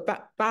 y'all. So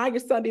buy your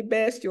Sunday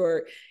best,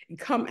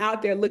 come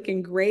out there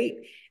looking great.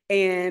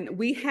 And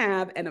we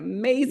have an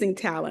amazing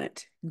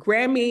talent,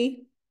 Grammy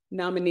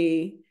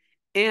nominee,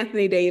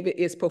 Anthony David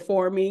is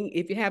performing.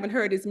 If you haven't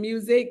heard his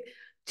music,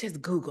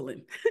 just Google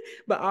him.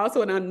 But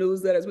also in our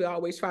newsletters, we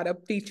always try to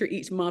feature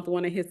each month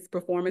one of his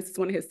performances,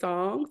 one of his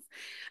songs.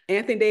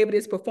 Anthony David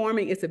is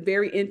performing. It's a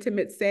very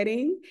intimate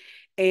setting.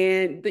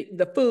 And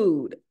the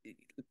food,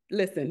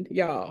 listen,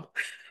 y'all,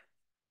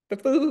 the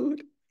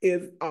food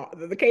is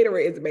the caterer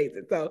is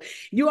amazing. So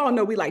you all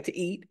know we like to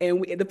eat,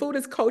 and the food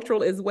is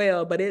cultural as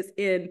well, but it's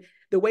in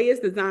the way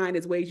it's designed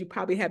is ways you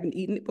probably haven't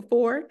eaten it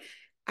before.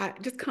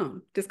 Just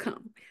come.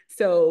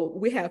 So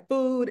we have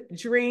food,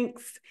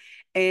 drinks,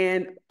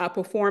 and a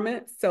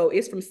performance. So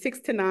it's from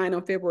 6 to 9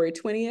 on February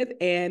 20th,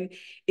 and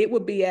it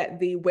will be at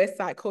the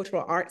Westside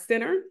Cultural Arts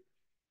Center.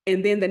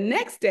 And then the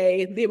next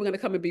day, then we're going to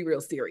come and be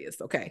real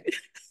serious, okay?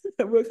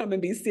 We'll come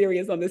and be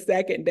serious on the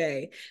second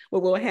day,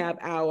 where we'll have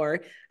our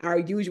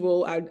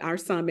usual, our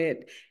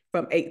summit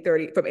from 8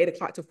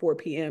 o'clock to 4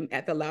 p.m.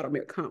 at the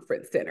Loudermilk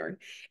Conference Center.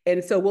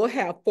 And so we'll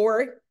have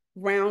 3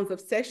 rounds of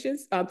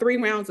sessions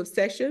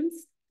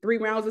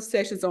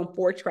on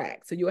 4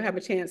 tracks. So you'll have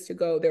a chance to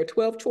go. There are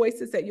 12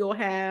 choices that you'll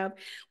have.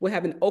 We'll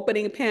have an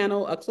opening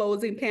panel, a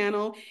closing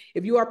panel.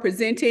 If you are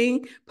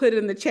presenting, put it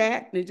in the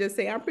chat and just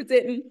say, I'm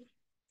presenting,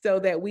 so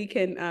that we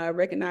can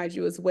recognize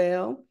you as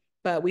well.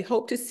 But we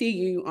hope to see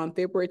you on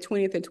February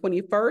 20th and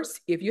 21st.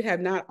 If you have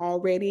not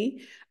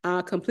already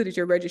completed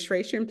your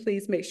registration,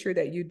 please make sure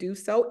that you do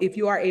so. If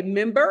you are a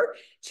member,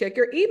 check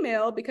your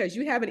email because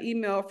you have an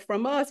email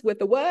from us with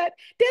the what?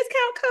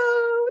 Discount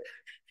code.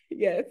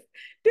 Yes,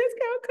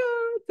 discount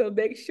code. So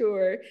make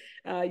sure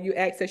you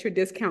access your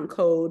discount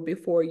code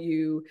before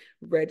you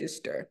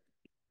register.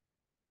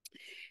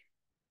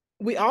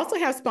 We also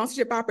have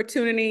sponsorship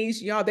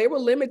opportunities. Y'all, they were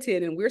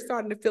limited and we're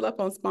starting to fill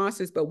up on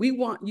sponsors, but we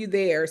want you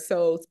there.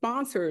 So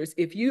sponsors,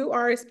 if you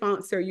are a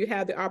sponsor, you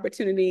have the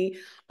opportunity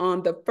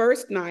on the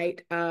first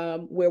night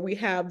where we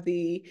have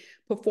the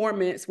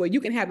performance where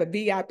you can have a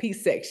VIP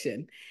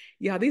section.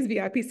 Y'all, these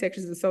VIP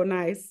sections are so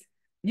nice.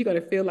 You're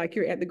going to feel like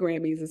you're at the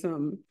Grammys or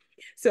something.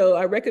 So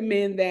I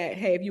recommend that,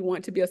 hey, if you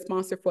want to be a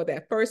sponsor for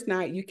that first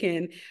night, you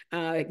can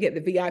get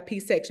the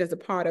VIP section as a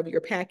part of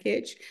your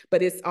package,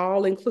 but it's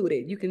all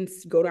included. You can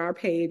go to our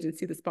page and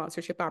see the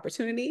sponsorship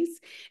opportunities,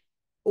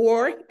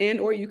 or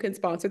you can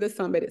sponsor the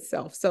summit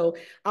itself. So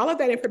all of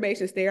that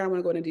information is there. I want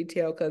to go into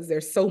detail because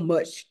there's so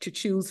much to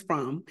choose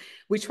from.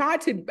 We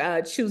tried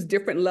to choose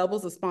different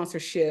levels of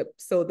sponsorship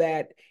so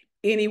that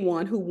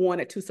anyone who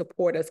wanted to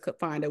support us could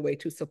find a way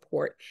to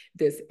support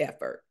this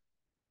effort.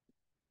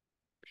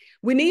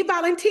 We need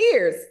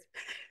volunteers.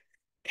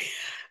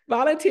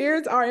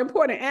 Volunteers are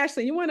important.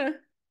 Ashley, you want to?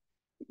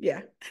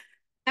 Yeah.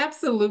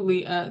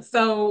 Absolutely.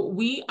 So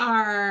we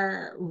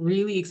are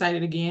really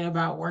excited again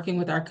about working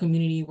with our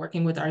community,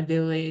 working with our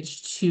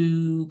village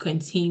to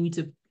continue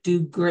to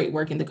do great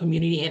work in the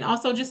community and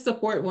also just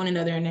support one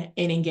another and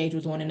engage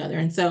with one another.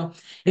 And so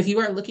if you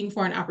are looking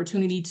for an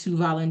opportunity to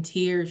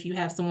volunteer, if you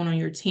have someone on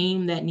your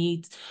team that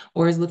needs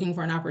or is looking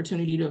for an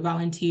opportunity to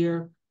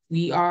volunteer,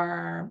 we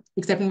are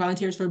accepting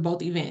volunteers for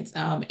both events.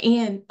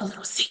 And a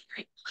little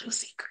secret,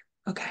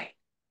 okay?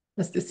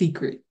 That's the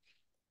secret.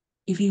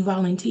 If you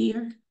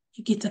volunteer,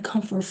 you get to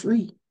come for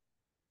free.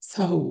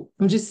 So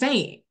I'm just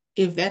saying,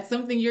 if that's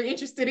something you're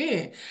interested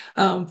in,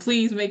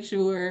 please make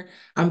sure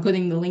I'm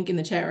putting the link in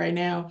the chat right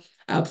now.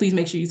 Please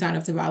make sure you sign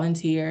up to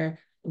volunteer.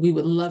 We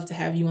would love to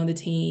have you on the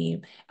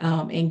team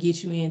and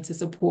get you in to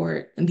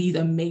support these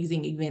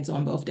amazing events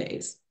on both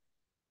days.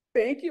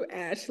 Thank you,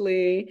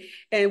 Ashley.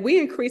 And we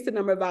increased the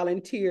number of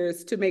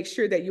volunteers to make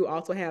sure that you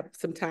also have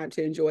some time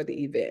to enjoy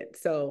the event.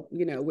 So,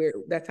 you know,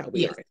 that's how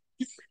we are.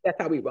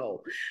 That's how we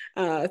roll.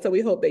 So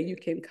we hope that you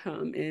can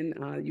come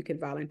and you can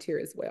volunteer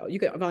as well. You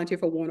can volunteer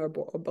for one or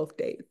both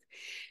days.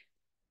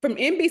 From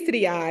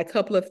NBCDI, a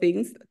couple of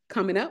things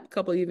coming up, a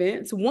couple of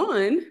events.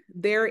 One,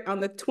 they're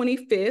on the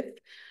 25th.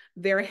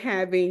 They're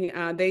having,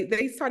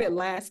 they started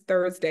last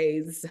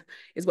Thursdays,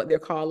 is what they're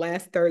called,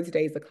 last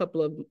Thursdays a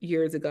couple of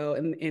years ago,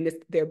 and it's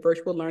their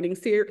virtual learning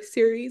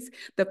series.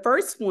 The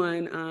first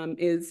one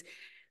is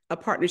a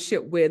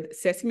partnership with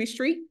Sesame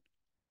Street.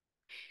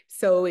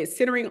 So it's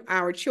centering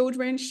our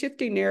children,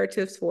 shifting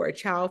narratives for a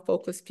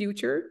child-focused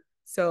future.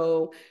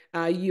 So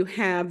you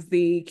have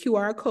the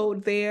QR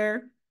code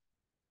there.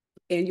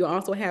 And you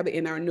also have it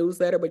in our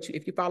newsletter, but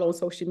if you follow on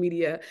social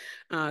media,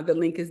 the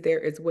link is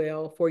there as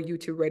well for you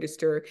to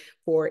register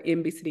for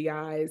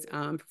NBCDI's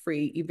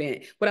free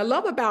event. What I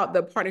love about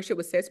the partnership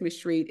with Sesame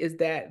Street is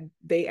that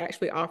they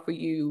actually offer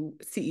you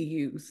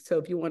CEUs. So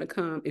if you want to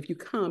come, you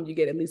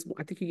get at least,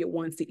 I think you get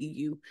one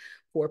CEU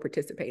for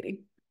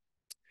participating.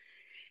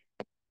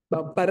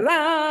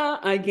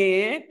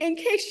 Again, in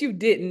case you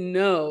didn't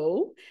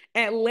know,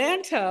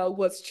 Atlanta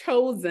was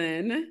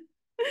chosen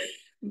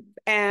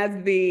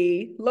as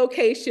the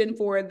location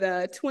for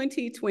the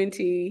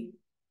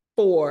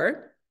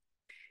 2024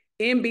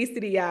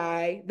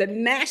 NBCDI, the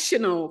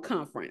national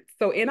conference.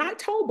 So in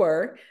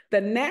October, the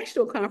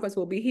national conference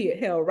will be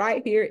held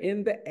right here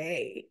in the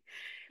A.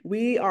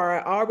 We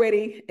are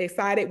already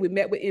excited. We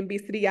met with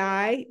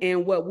NBCDI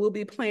and what we'll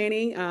be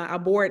planning. Our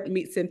board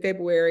meets in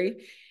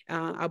February.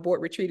 Our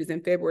board retreat is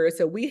in February.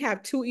 So we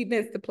have two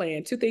things to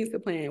plan.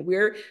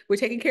 We're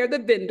taking care of the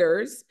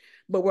vendors,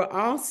 but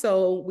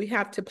we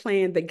have to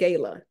plan the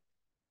gala.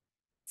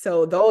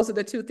 So those are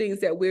the two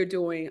things that we're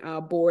doing,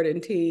 board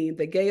and team,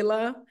 the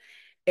gala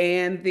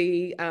and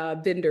the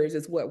vendors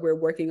is what we're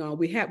working on.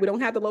 We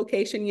don't have the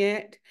location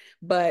yet,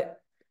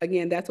 but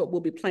again, that's what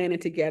we'll be planning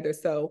together.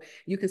 So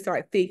you can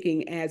start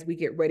thinking as we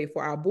get ready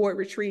for our board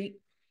retreat,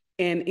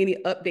 and any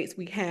updates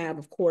we have,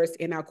 of course,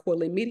 in our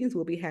quarterly meetings,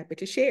 we'll be happy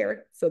to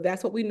share. So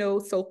that's what we know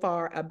so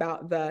far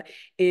about the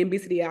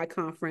NBCDI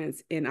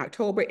conference in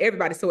October.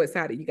 Everybody's so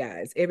excited, you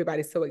guys.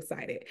 Everybody's so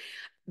excited.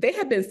 They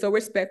have been so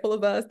respectful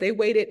of us. They're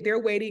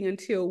waiting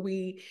until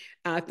we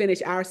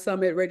finish our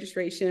summit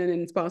registration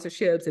and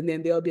sponsorships, and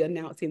then they'll be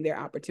announcing their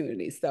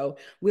opportunities. So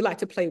we like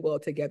to play well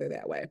together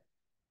that way.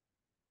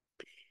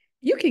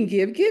 You can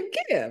give.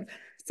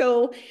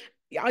 So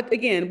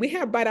again, we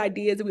have bright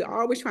ideas, and we're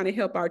always trying to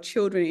help our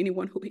children.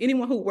 Anyone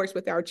who works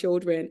with our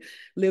children,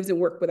 lives and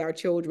works with our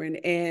children.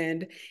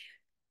 And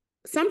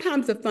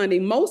sometimes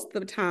most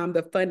of the time,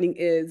 the funding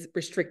is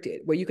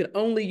restricted, where you can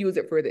only use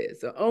it for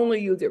this or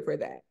only use it for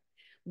that.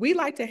 We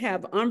like to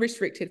have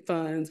unrestricted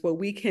funds where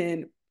we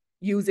can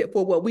use it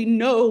for what we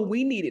know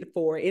we need it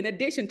for, in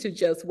addition to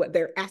just what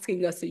they're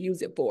asking us to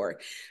use it for.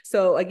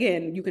 So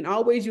again, you can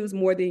always use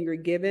more than you're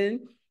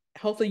given.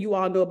 Hopefully you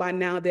all know by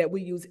now that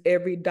we use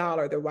every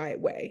dollar the right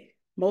way.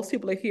 Most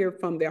people are here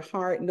from their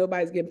heart.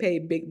 Nobody's getting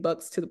paid big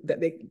bucks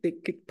that they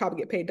could probably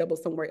get paid double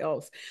somewhere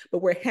else.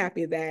 But we're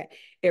happy that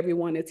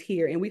everyone is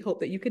here, and we hope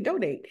that you can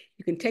donate.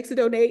 You can text to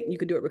donate, you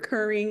can do it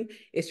recurring.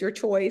 It's your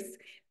choice,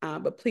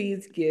 but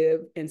please give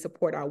and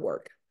support our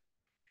work.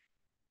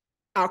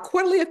 Our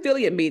quarterly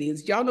affiliate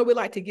meetings, y'all know we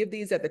like to give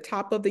these at the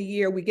top of the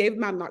year. We gave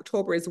them out in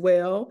October as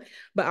well,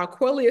 but our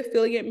quarterly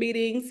affiliate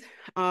meetings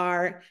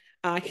are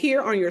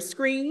here on your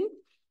screen.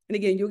 And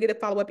again, you'll get a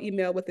follow-up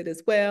email with it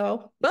as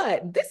well.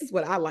 But this is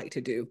what I like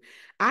to do.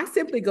 I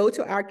simply go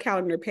to our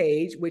calendar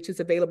page, which is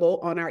available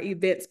on our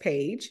events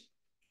page.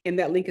 and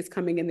that link is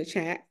coming in the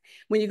chat.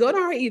 When you go to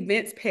our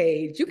events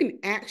page, you can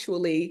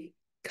actually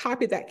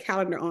copy that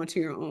calendar onto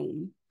your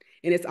own.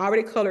 And it's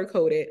already color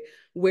coded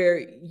where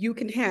you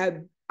can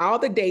have all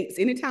the dates.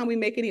 Anytime we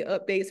make any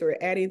updates or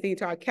add anything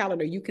to our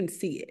calendar, you can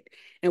see it.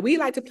 And we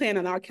like to plan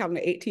on our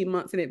calendar 18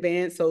 months in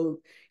advance. So,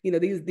 you know,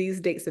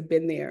 these dates have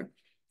been there.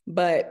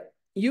 But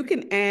you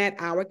can add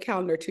our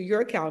calendar to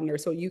your calendar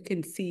so you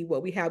can see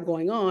what we have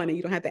going on and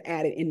you don't have to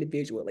add it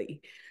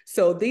individually.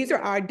 So these are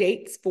our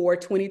dates for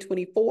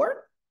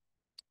 2024.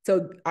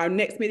 So our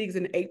next meeting is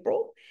in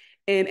April.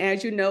 And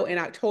as you know, in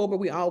October,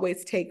 we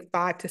always take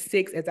 5 to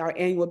 6 as our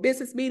annual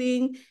business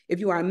meeting. If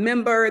you are a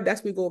member,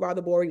 that's where we go over all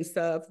the boring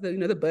stuff,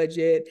 the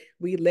budget,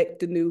 we elect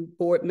the new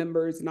board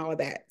members and all of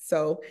that.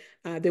 So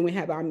then we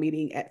have our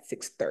meeting at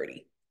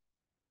 6:30.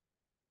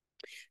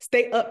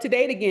 Stay up to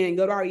date again,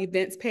 go to our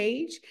events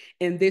page,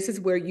 and this is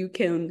where you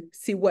can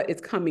see what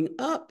is coming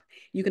up.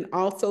 You can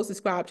also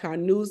subscribe to our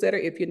newsletter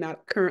if you're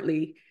not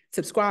currently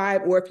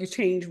subscribed, or if you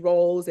change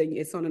roles and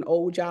it's on an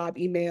old job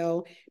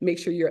email, make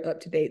sure you're up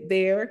to date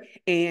there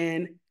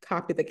and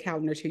copy the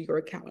calendar to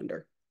your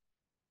calendar.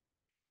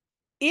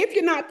 If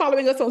you're not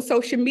following us on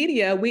social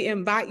media, we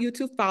invite you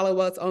to follow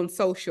us on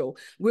social.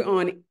 We're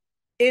on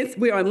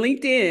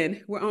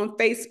LinkedIn, we're on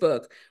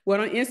Facebook, we're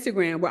on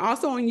Instagram, we're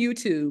also on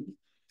YouTube.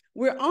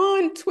 We're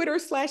on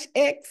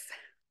Twitter/X,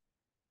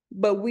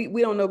 but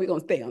we don't know if we're going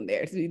to stay on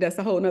there. So that's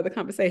a whole nother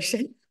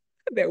conversation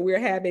that we're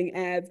having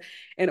as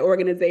an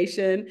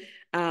organization,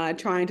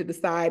 trying to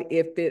decide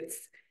if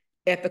it's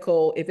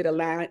ethical, if it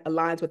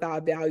aligns with our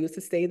values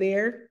to stay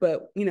there.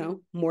 But, you know,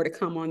 more to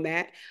come on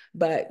that.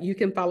 But you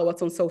can follow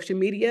us on social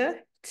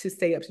media to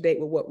stay up to date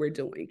with what we're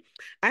doing.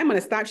 I'm going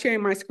to stop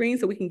sharing my screen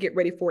so we can get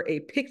ready for a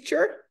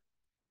picture.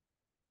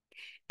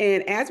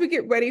 And as we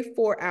get ready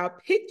for our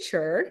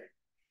picture,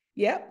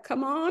 yep,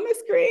 come on the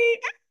screen.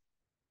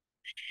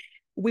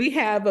 We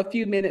have a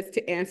few minutes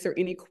to answer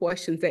any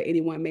questions that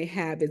anyone may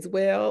have as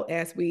well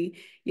as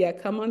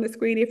come on the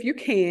screen if you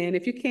can.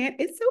 If you can't,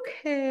 it's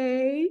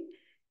okay.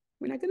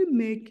 We're not gonna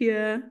make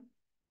you.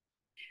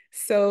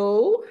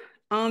 So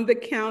on the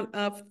count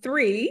of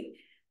 3,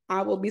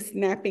 I will be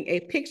snapping a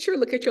picture.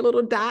 Look at your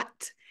little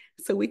dot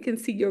so we can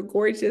see your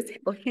gorgeous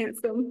or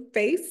handsome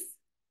face.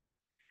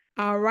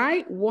 All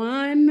right,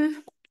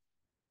 1.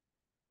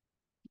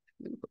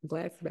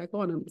 Glasses back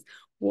on them.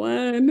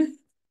 1,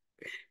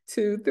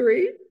 2,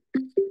 3.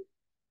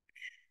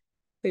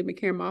 Leave my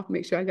camera off,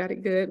 make sure I got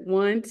it good.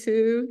 1,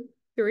 2,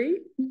 3.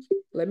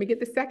 Let me get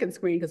the second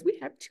screen because we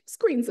have 2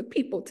 screens of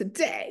people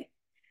today.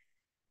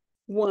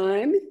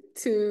 1,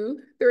 2,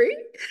 3.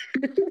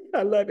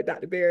 I love it,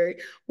 Dr. Berry.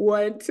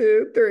 1,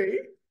 2, 3.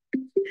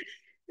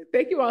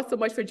 Thank you all so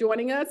much for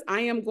joining us.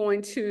 I am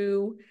going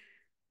to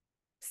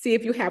see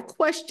if you have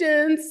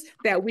questions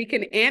that we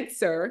can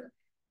answer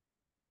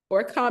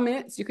or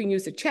comments. You can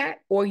use the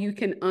chat or you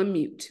can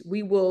unmute.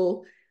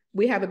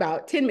 We have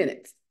about 10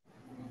 minutes.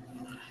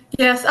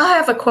 Yes, I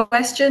have a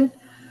question.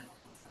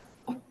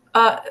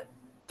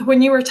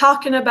 When you were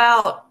talking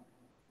about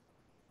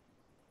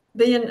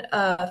being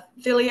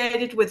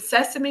affiliated with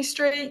Sesame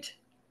Street,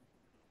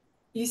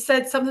 you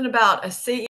said something about a CEO